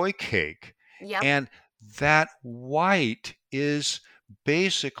soy cake, Yep. and that white is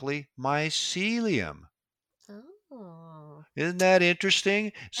basically mycelium. Oh. Isn't that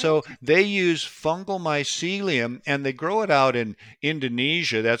interesting? So Interesting. they use fungal mycelium, and they grow it out in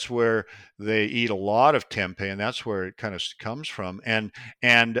Indonesia. That's where they eat a lot of tempeh, and that's where it kind of comes from. And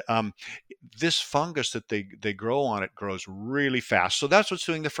this fungus that they grow on it grows really fast. So that's what's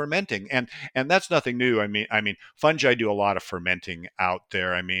doing the fermenting, and that's nothing new. I mean, fungi do a lot of fermenting out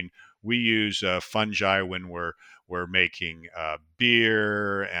there. I mean, we use fungi when we're making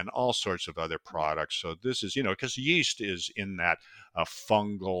beer and all sorts of other Yeah. products. So this is, because yeast is in that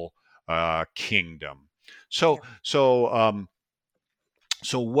fungal kingdom. So Yeah. so um,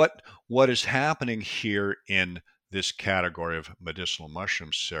 so what is happening here in this category of medicinal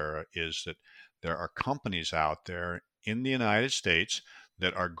mushrooms, Sarah, is that there are companies out there in the United States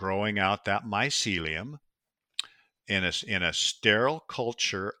that are growing out that mycelium in a sterile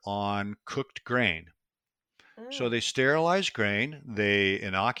culture on cooked grain. So Mm. they sterilize grain, they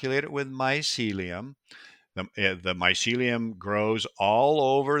inoculate it with mycelium. The mycelium grows all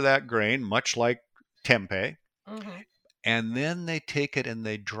over that grain, much like tempeh. Hmm. And then they take it and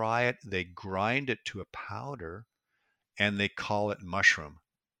they dry it, they grind it to a powder, and they call it mushroom.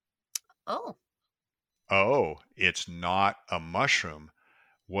 Oh. Oh, it's not a mushroom.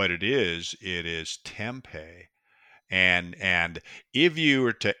 What it is tempeh. And if you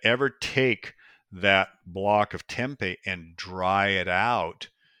were to ever take that block of tempeh and dry it out,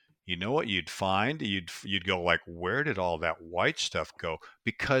 you know what you'd find? You'd go like, where did all that white stuff go?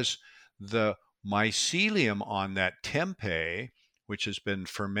 Because the mycelium on that tempeh, which has been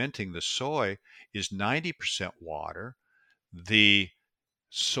fermenting the soy, is 90% water. The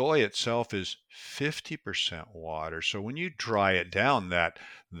soy itself is 50% water. So when you dry it down, that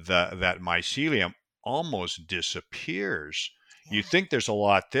mycelium almost disappears. You Yeah. think there's a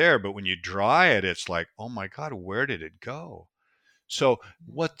lot there, but when you dry it, it's like, oh my God, where did it go? So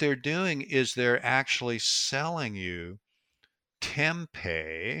what they're doing is they're actually selling you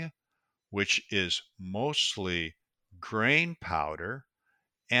tempeh, which is mostly grain powder,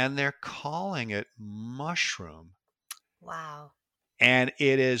 and they're calling it mushroom. Wow. And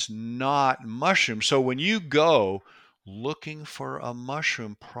it is not mushroom. So when you go looking for a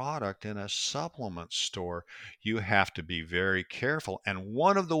mushroom product in a supplement store, you have to be very careful. And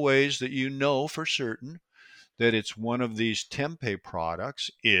one of the ways that you know for certain that it's one of these tempeh products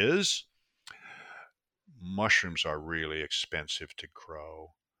is mushrooms are really expensive to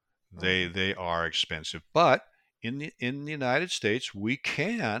grow. They Hmm. they are expensive, but in the United States, we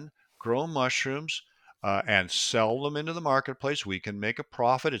can grow mushrooms and sell them into the marketplace. We can make a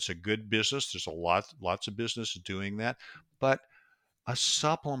profit. It's a good business. There's lots of business doing that. But a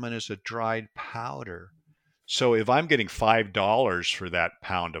supplement is a dried powder. So if I'm getting $5 for that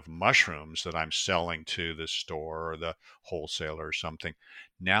pound of mushrooms that I'm selling to the store or the wholesaler or something,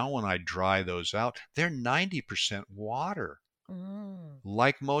 now when I dry those out, they're 90% water, Mm.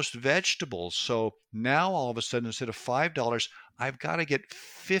 like most vegetables. So now all of a sudden, instead of $5, I've got to get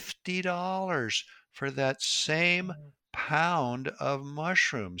 $50 for that same Mm. pound of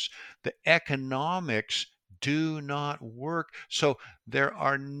mushrooms. The economics do not work. So there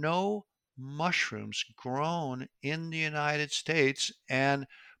are no mushrooms grown in the United States and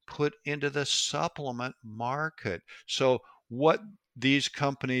put into the supplement market. So what these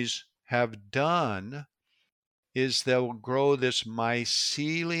companies have done is they'll grow this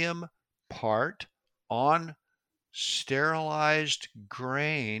mycelium part on sterilized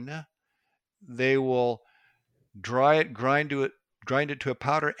grain. They will dry it, grind it to a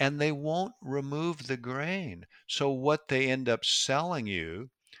powder, and they won't remove the grain. So what they end up selling you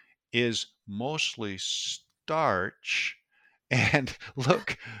is mostly starch. And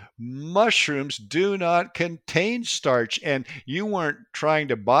look, mushrooms do not contain starch. And you weren't trying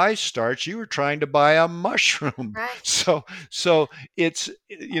to buy starch, you were trying to buy a mushroom. Right. So it's,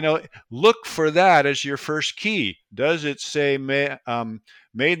 look for that as your first key. Does it say made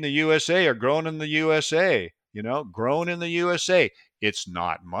in the USA or grown in the USA? Grown in the USA. It's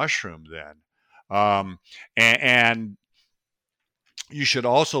not mushroom then. And you should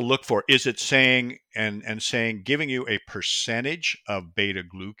also look for, is it saying saying giving you a percentage of beta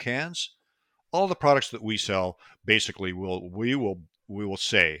glucans? All the products that we sell basically we will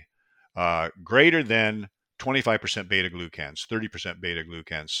say greater than 25% beta glucans, 30% beta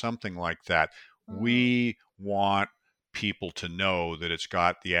glucans, something like that. Mm. We want people to know that it's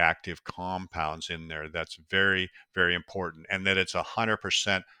got the active compounds in there. That's very, very important, and that it's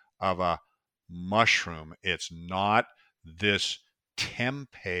 100% of a mushroom. It's not this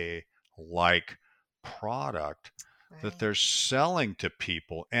tempeh like product that Right. they're selling to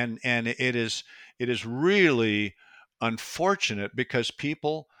people, and it is really unfortunate, because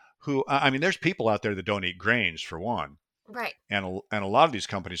people who, I mean, there's people out there that don't eat grains, for one, Right. and a lot of these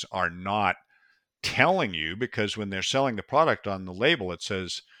companies are not telling you, because when they're selling the product, on the label it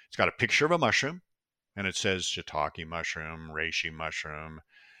says, it's got a picture of a mushroom, and it says shiitake mushroom, reishi mushroom,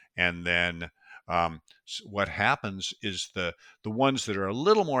 and then what happens is the ones that are a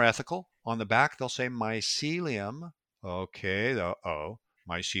little more ethical, on the back they'll say mycelium. Okay,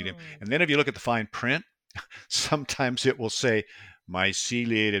 mycelium. Mm. And then if you look at the fine print, sometimes it will say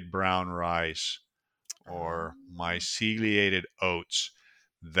myceliated brown rice or Oh. myceliated oats.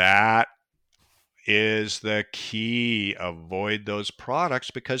 That is the key. Avoid those products,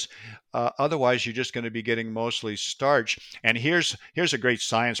 because otherwise you're just going to be getting mostly starch. And here's a great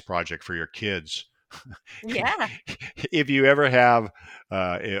science project for your kids. Yeah. If you ever have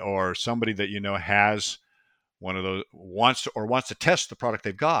or somebody that has one of those, wants to test the product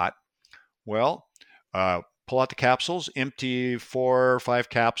they've got, well, pull out the capsules, empty 4 or 5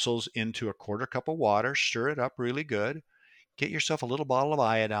 capsules into a quarter cup of water, stir it up really good, get yourself a little bottle of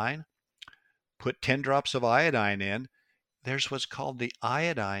iodine, put 10 drops of iodine in. There's what's called the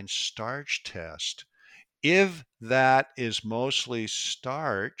iodine starch test. If that is mostly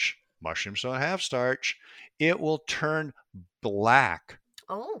starch, mushrooms don't have starch, it will turn black.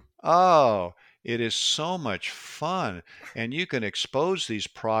 Oh. Oh, it is so much fun. And you can expose these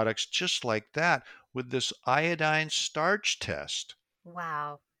products just like that with this iodine starch test.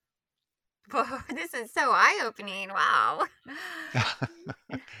 Wow. This is so eye-opening. Wow.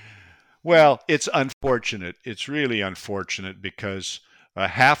 Well, it's unfortunate. It's really unfortunate, because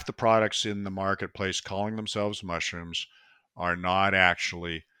half the products in the marketplace calling themselves mushrooms are not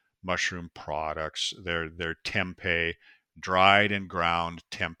actually mushroom products. They're tempeh, dried and ground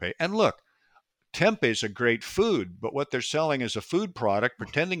tempeh. And look, tempeh is a great food, but what they're selling is a food product,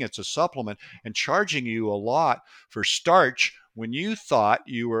 pretending it's a supplement, and charging you a lot for starch when you thought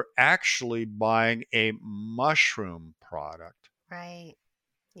you were actually buying a mushroom product. Right.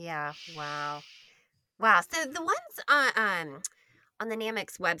 Yeah. Wow. Wow. So the ones on the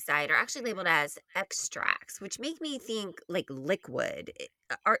Namix website are actually labeled as extracts, which make me think like liquid.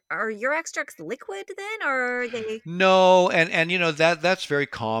 Are your extracts liquid then, or are they? No, and that's very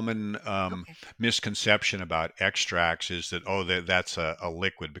common Okay. misconception about extracts, is that, oh, that's a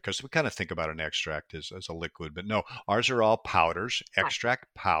liquid, because we kind of think about an extract as a liquid, but no, ours are all powders, Got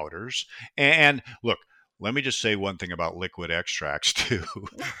extract powders. And look, let me just say one thing about liquid extracts too,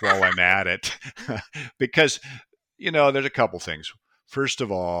 it. while I'm at it, because there's a couple things. First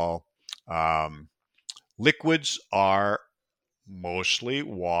of all, liquids are mostly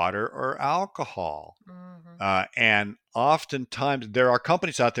water or alcohol. Hmm. And oftentimes there are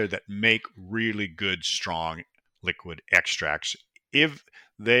companies out there that make really good, strong liquid extracts. If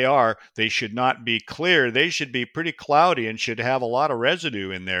they should not be clear. They should be pretty cloudy and should have a lot of residue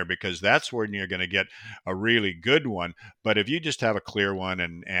in there, because that's when you're going to get a really good one. But if you just have a clear one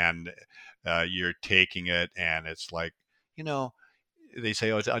and you're taking it and it's like, you know, they say,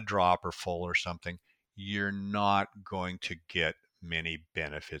 oh, it's a dropper full or something, you're not going to get many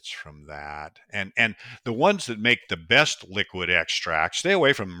benefits from that. And the ones that make the best liquid extract, stay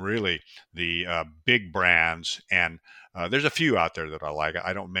away from really the big brands. And there's a few out there that I like.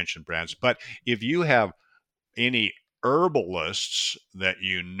 I don't mention brands, but if you have any herbalists that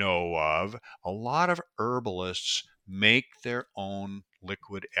you know of, a lot of herbalists make their own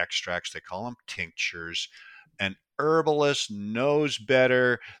liquid extracts. They call them tinctures. An herbalist knows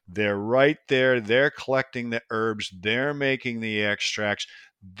better. They're right there. They're collecting the herbs. They're making the extracts.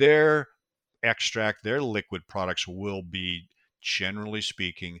 Their extract, their liquid products will be, generally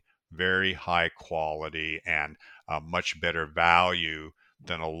speaking, very high quality and much better value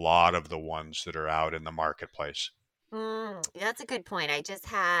than a lot of the ones that are out in the marketplace. That's a good point. I just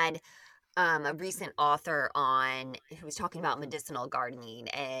had a recent author on who was talking about medicinal gardening,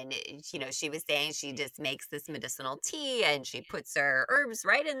 and she was saying she just makes this medicinal tea and she puts her herbs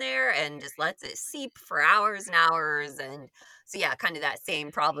right in there and just lets it seep for hours and hours. And so yeah, kind of that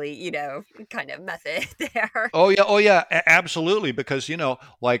same probably kind of method there. Oh yeah, absolutely. Because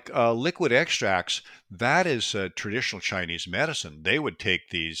like liquid extracts, that is traditional Chinese medicine. They would take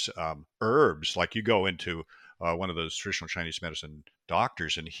these herbs, like you go into one of those traditional Chinese medicine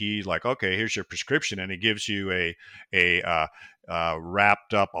doctors, and he like, okay, here's your prescription, and he gives you a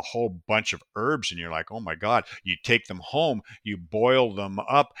wrapped up a whole bunch of herbs, and you're like, oh my God. You take them home, you boil them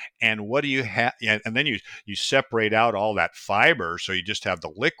up, and what do you have? And then you separate out all that fiber, so you just have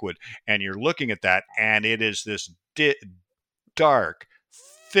the liquid, and you're looking at that, and it is this dark,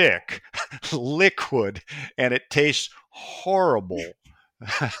 thick liquid, and it tastes horrible.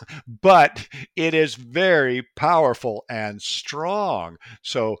 But it is very powerful and strong.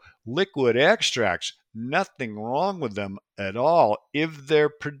 So, liquid extracts, nothing wrong with them at all if they're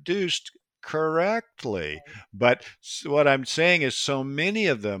produced correctly. But what I'm saying is, so many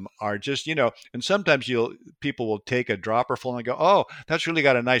of them are just, and sometimes people will take a dropper full and go, oh, that's really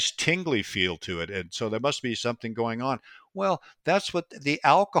got a nice tingly feel to it. And so there must be something going on. Well, that's what the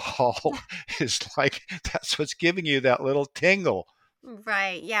alcohol is like. That's what's giving you that little tingle.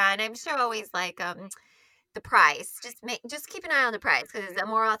 Right. Yeah, and I'm sure always like the price. Just keep an eye on the price because it's a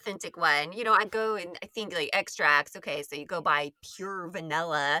more authentic one. I go and I think like extracts. Okay, so you go buy pure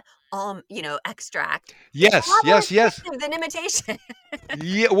vanilla extract. It's a Yes, lot more yes, yes. expensive than imitation.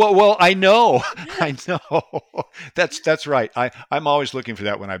 Yeah, well, I know, I know. That's right. I'm always looking for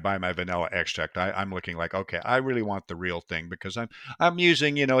that when I buy my vanilla extract. I'm looking like, okay, I really want the real thing, because I'm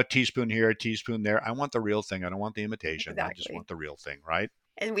using, a teaspoon here, a teaspoon there. I want the real thing. I don't want the imitation. I just Exactly. want the real thing, right?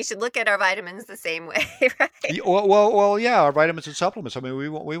 And we should look at our vitamins the same way, right? Well, yeah. Our vitamins and supplements. I mean,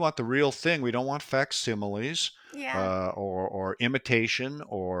 we want the real thing. We don't want facsimiles, Yeah. or imitation,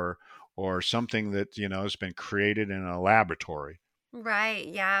 or something that has been created in a laboratory. Right.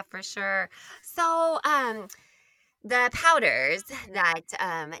 Yeah, for sure. So, the powders that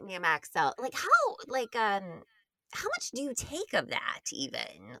Neomax sell, how much do you take of that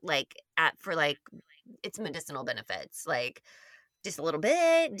even? Like at for like its medicinal benefits? Like just a little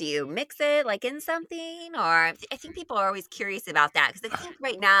bit? Do you mix it like in something? Or I think people are always curious about that because I think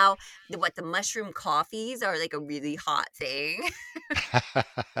right now the mushroom coffees are like a really hot thing.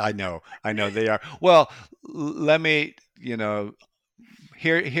 I know they are. Well, let me,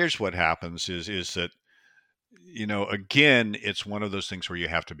 here's what happens is that, again, it's one of those things where you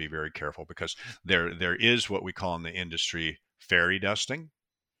have to be very careful, because there is what we call in the industry fairy dusting.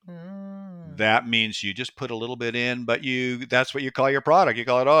 Mm. That means you just put a little bit in, but that's what you call your product. You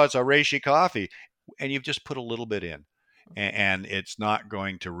call it, oh, it's a reishi coffee, and you've just put a little bit in. And it's not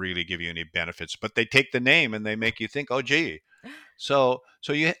going to really give you any benefits, but they take the name and they make you think, oh, gee. So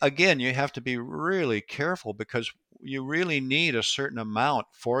you have to be really careful, because you really need a certain amount.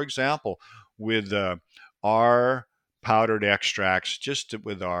 For example, with our powdered extracts, just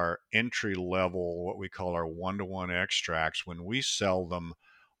with our entry level, what we call our 1-to-1 extracts, when we sell them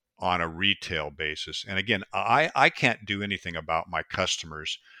on a retail basis. And again, I can't do anything about my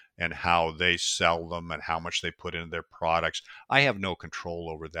customers and how they sell them and how much they put into their products. I have no control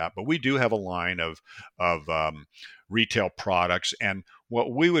over that. But we do have a line of retail products, and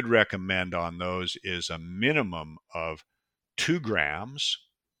what we would recommend on those is a minimum of 2 grams,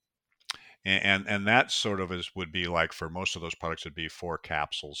 And that sort of would be like, for most of those products, it'd be 4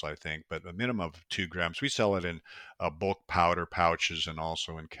 capsules, I think, but a minimum of 2 grams. We sell it in bulk powder pouches and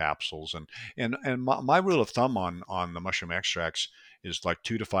also in capsules. And my rule of thumb on the mushroom extracts is like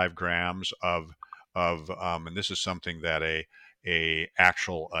 2 to 5 grams of and this is something that an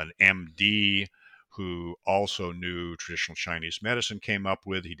MD who also knew traditional Chinese medicine came up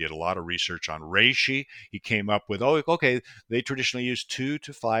with. He did a lot of research on reishi. He came up with, oh, okay, they traditionally use 2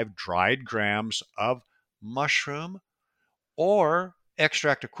 to 5 dried grams of mushroom or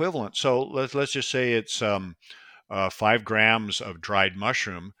extract equivalent. So let's just say it's 5 grams of dried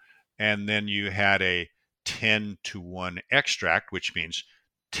mushroom, and then you had a 10-to-1 extract, which means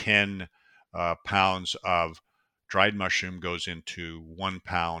 10 pounds of dried mushroom goes into 1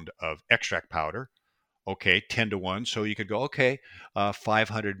 pound of extract powder. Okay, 10-to-1. So you could go, okay,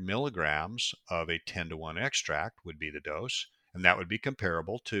 500 milligrams of a 10-to-1 extract would be the dose, and that would be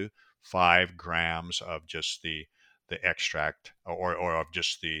comparable to 5 grams of just the extract, or of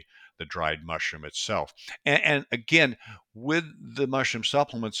just the dried mushroom itself. And again, with the mushroom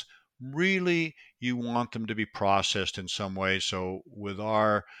supplements, really you want them to be processed in some way. So with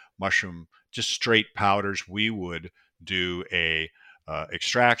our mushroom, just straight powders, we would do a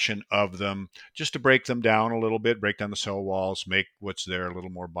extraction of them just to break them down a little bit, break down the cell walls, make what's there a little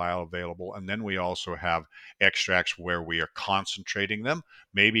more bioavailable. And then we also have extracts where we are concentrating them.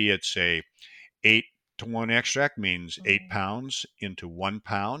 Maybe it's a 8-to-1 extract, means 8 pounds into 1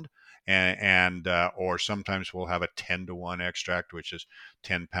 pound. And or sometimes we'll have a 10-to-1 extract, which is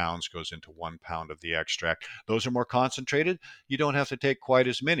 10 pounds goes into 1 pound of the extract. Those are more concentrated. You don't have to take quite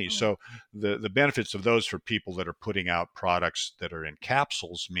as many. So the benefits of those for people that are putting out products that are in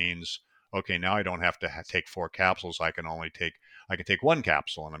capsules means, okay, now I don't have to take 4 capsules. I can take 1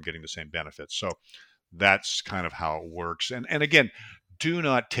 capsule and I'm getting the same benefits. So that's kind of how it works. And again, do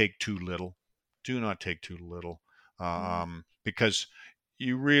not take too little. Do not take too little, because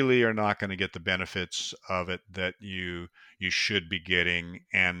you really are not going to get the benefits of it that you should be getting.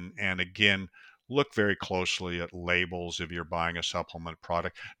 And again, look very closely at labels if you're buying a supplement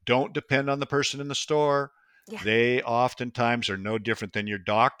product. Don't depend on the person in the store. Yeah. They oftentimes are no different than your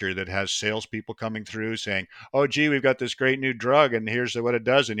doctor that has salespeople coming through saying, "Oh, gee, we've got this great new drug, and here's what it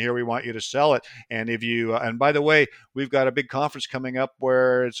does, and here we want you to sell it. And if you, and by the way, we've got a big conference coming up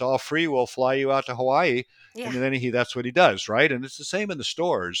where it's all free. We'll fly you out to Hawaii." Yeah. And then that's what he does, right? And it's the same in the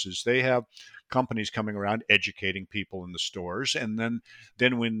stores. Is they have companies coming around educating people in the stores, and then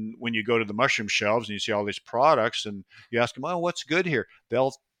when you go to the mushroom shelves and you see all these products, and you ask them, "Oh, what's good here?"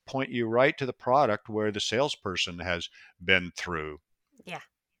 They'll point you right to the product where the salesperson has been through. Yeah.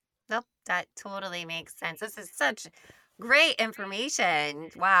 Nope, that totally makes sense. This is such great information.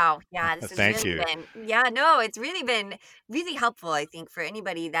 Wow. Yeah, this has Thank really you. been, yeah, no, it's really been really helpful, I think, for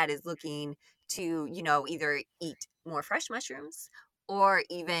anybody that is looking to, either eat more fresh mushrooms or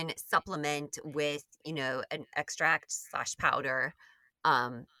even supplement with, an extract slash powder.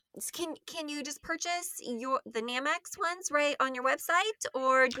 Um, can you just purchase the Namex ones right on your website,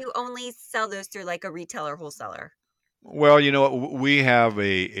 or do you only sell those through like a retailer wholesaler? Well, you know what? We have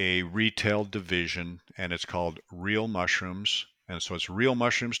a retail division, and it's called Real Mushrooms. And so it's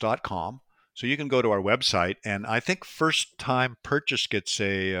realmushrooms.com. So you can go to our website, and I think first time purchase gets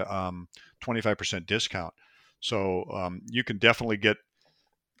a 25% discount. So you can definitely get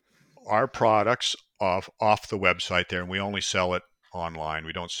our products off the website there, and we only sell it online.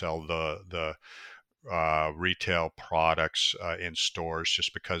 We don't sell the retail products in stores,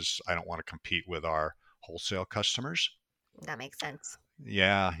 just because I don't want to compete with our wholesale customers. That makes sense.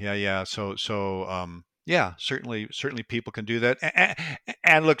 Yeah. Yeah, certainly people can do that.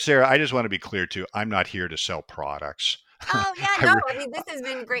 And look, Sarah, I just want to be clear too. I'm not here to sell products. Oh, yeah, I no, re- I mean, this has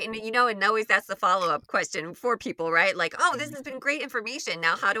been great. And always that's the follow-up question for people, right? Like, oh, this has been great information.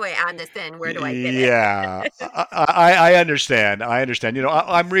 Now, how do I add this in? Where do I get it? Yeah, I understand. I understand.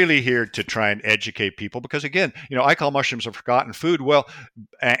 I'm really here to try and educate people because, again, I call mushrooms a forgotten food. Well,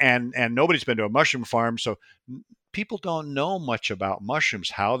 and nobody's been to a mushroom farm, so people don't know much about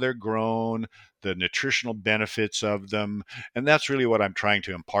mushrooms, how they're grown, the nutritional benefits of them, and that's really what I'm trying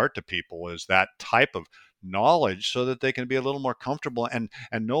to impart to people, is that type of knowledge, so that they can be a little more comfortable and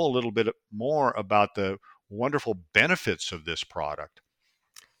know a little bit more about the wonderful benefits of this product.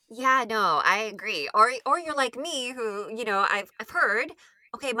 Yeah, no, I agree. Or you're like me who, I've heard,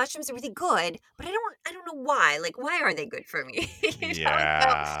 okay, mushrooms are really good, but I don't know why. Like, why are they good for me? So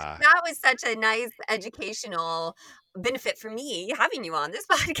Yeah. that was such a nice educational benefit for me having you on this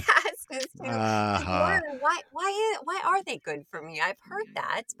podcast, is to Uh-huh. learn why are they good for me? I've heard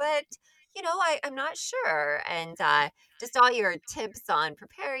that, but I'm not sure. And just all your tips on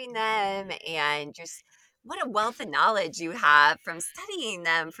preparing them and just what a wealth of knowledge you have from studying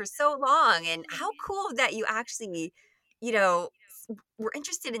them for so long. And how cool that you actually, were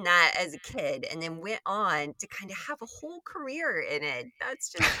interested in that as a kid and then went on to kind of have a whole career in it.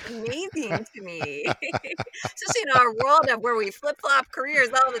 That's just amazing to me. Especially in our world of where we flip flop careers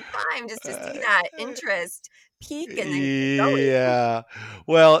all the time, just to see that interest peak and then keep going. Yeah.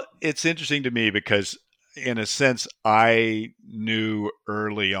 Well, it's interesting to me because, in a sense, I knew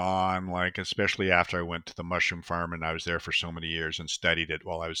early on, like, especially after I went to the mushroom farm and I was there for so many years and studied it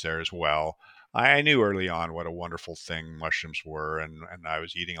while I was there as well. I knew early on what a wonderful thing mushrooms were, and I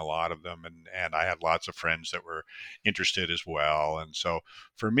was eating a lot of them, and I had lots of friends that were interested as well. And so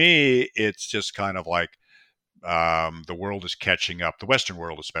for me, it's just kind of like the world is catching up. The Western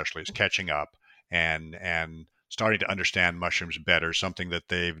world, especially, is catching up and starting to understand mushrooms better. Something that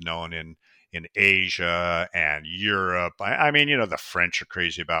they've known in Asia and Europe. I mean, the French are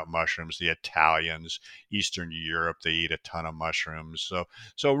crazy about mushrooms. The Italians, Eastern Europe, they eat a ton of mushrooms.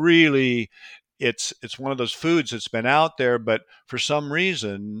 So really, it's one of those foods that's been out there, but for some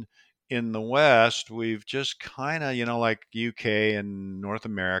reason in the West, we've just kind of, like UK and North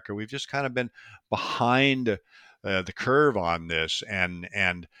America, we've just kind of been behind the curve on this.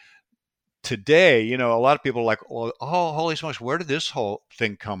 And today, a lot of people are like, well, oh, holy smokes, where did this whole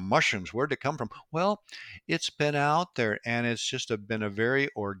thing come? Mushrooms, where did it come from? Well, it's been out there, and it's just been a very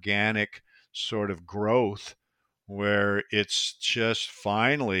organic sort of growth where it's just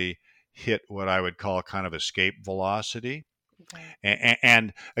finally hit what I would call kind of escape velocity. Okay.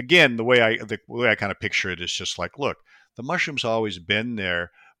 And again, the way I kind of picture it is just like, look, the mushroom's always been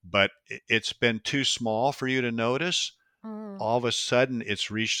there, but it's been too small for you to notice. Mm. All of a sudden, it's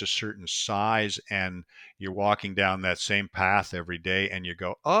reached a certain size, and you're walking down that same path every day, and you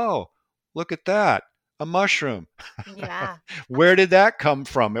go, "Oh, look at that, a mushroom." Yeah. Where did that come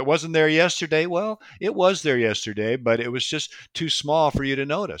from? It wasn't there yesterday. Well, it was there yesterday, but it was just too small for you to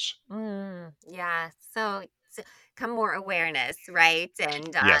notice. Yeah. So come more awareness, right?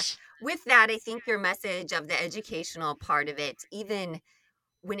 And Yes. with that, I think your message of the educational part of it, even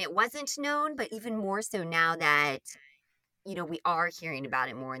when it wasn't known, but even more so now that we are hearing about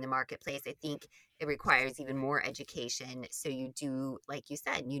it more in the marketplace. I think it requires even more education. So you do, like you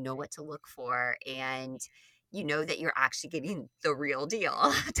said, you know what to look for and you know that you're actually getting the real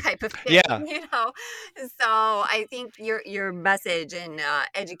deal type of thing, Yeah. So I think your message and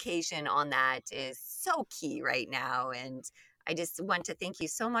education on that is so key right now. And I just want to thank you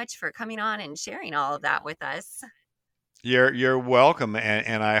so much for coming on and sharing all of that with us. You're welcome,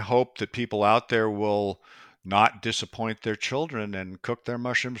 and I hope that people out there will not disappoint their children and cook their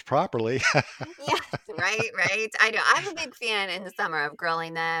mushrooms properly. Yes, right. I know. I'm a big fan in the summer of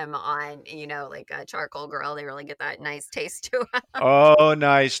grilling them on, like a charcoal grill. They really get that nice taste to it. Oh,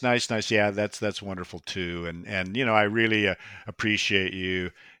 nice, nice, nice. Yeah, that's wonderful too. And I really appreciate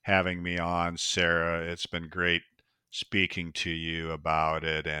you having me on, Sarah. It's been great speaking to you about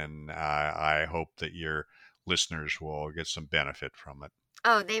it, and I hope that your listeners will get some benefit from it.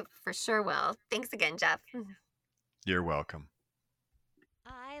 Oh, they for sure will. Thanks again, Jeff. You're welcome.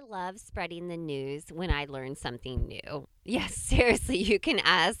 I love spreading the news when I learn something new. Yes, seriously, you can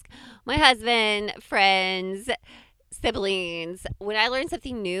ask my husband, friends, siblings. When I learn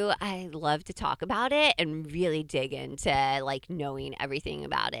something new, I love to talk about it and really dig into like knowing everything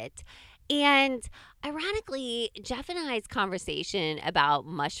about it. And ironically, Jeff and I's conversation about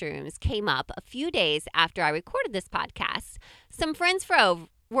mushrooms came up a few days after I recorded this podcast. Some friends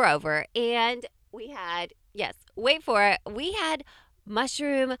were over and we had, yes, wait for it, we had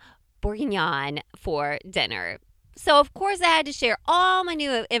mushroom bourguignon for dinner. So, of course, I had to share all my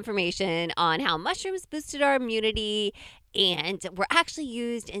new information on how mushrooms boosted our immunity and were actually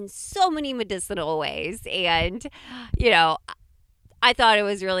used in so many medicinal ways. And, I thought it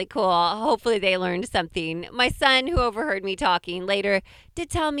was really cool. Hopefully, they learned something. My son, who overheard me talking later,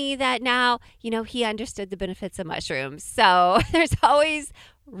 did tell me that now, he understood the benefits of mushrooms. So, there's always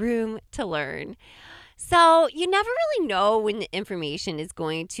room to learn. So, you never really know when the information is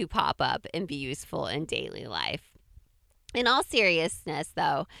going to pop up and be useful in daily life. In all seriousness,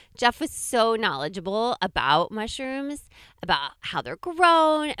 though, Jeff was so knowledgeable about mushrooms, about how they're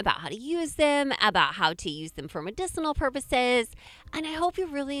grown, about how to use them, about how to use them for medicinal purposes, and I hope you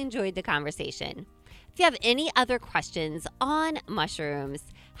really enjoyed the conversation. If you have any other questions on mushrooms,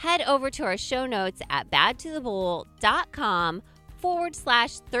 head over to our show notes at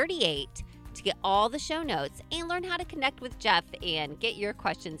badtothebowl.com/38 to get all the show notes and learn how to connect with Jeff and get your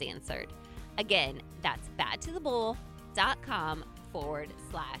questions answered. Again, that's badtothebowl.com/38.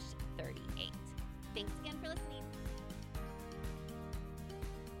 38. Thanks again for listening.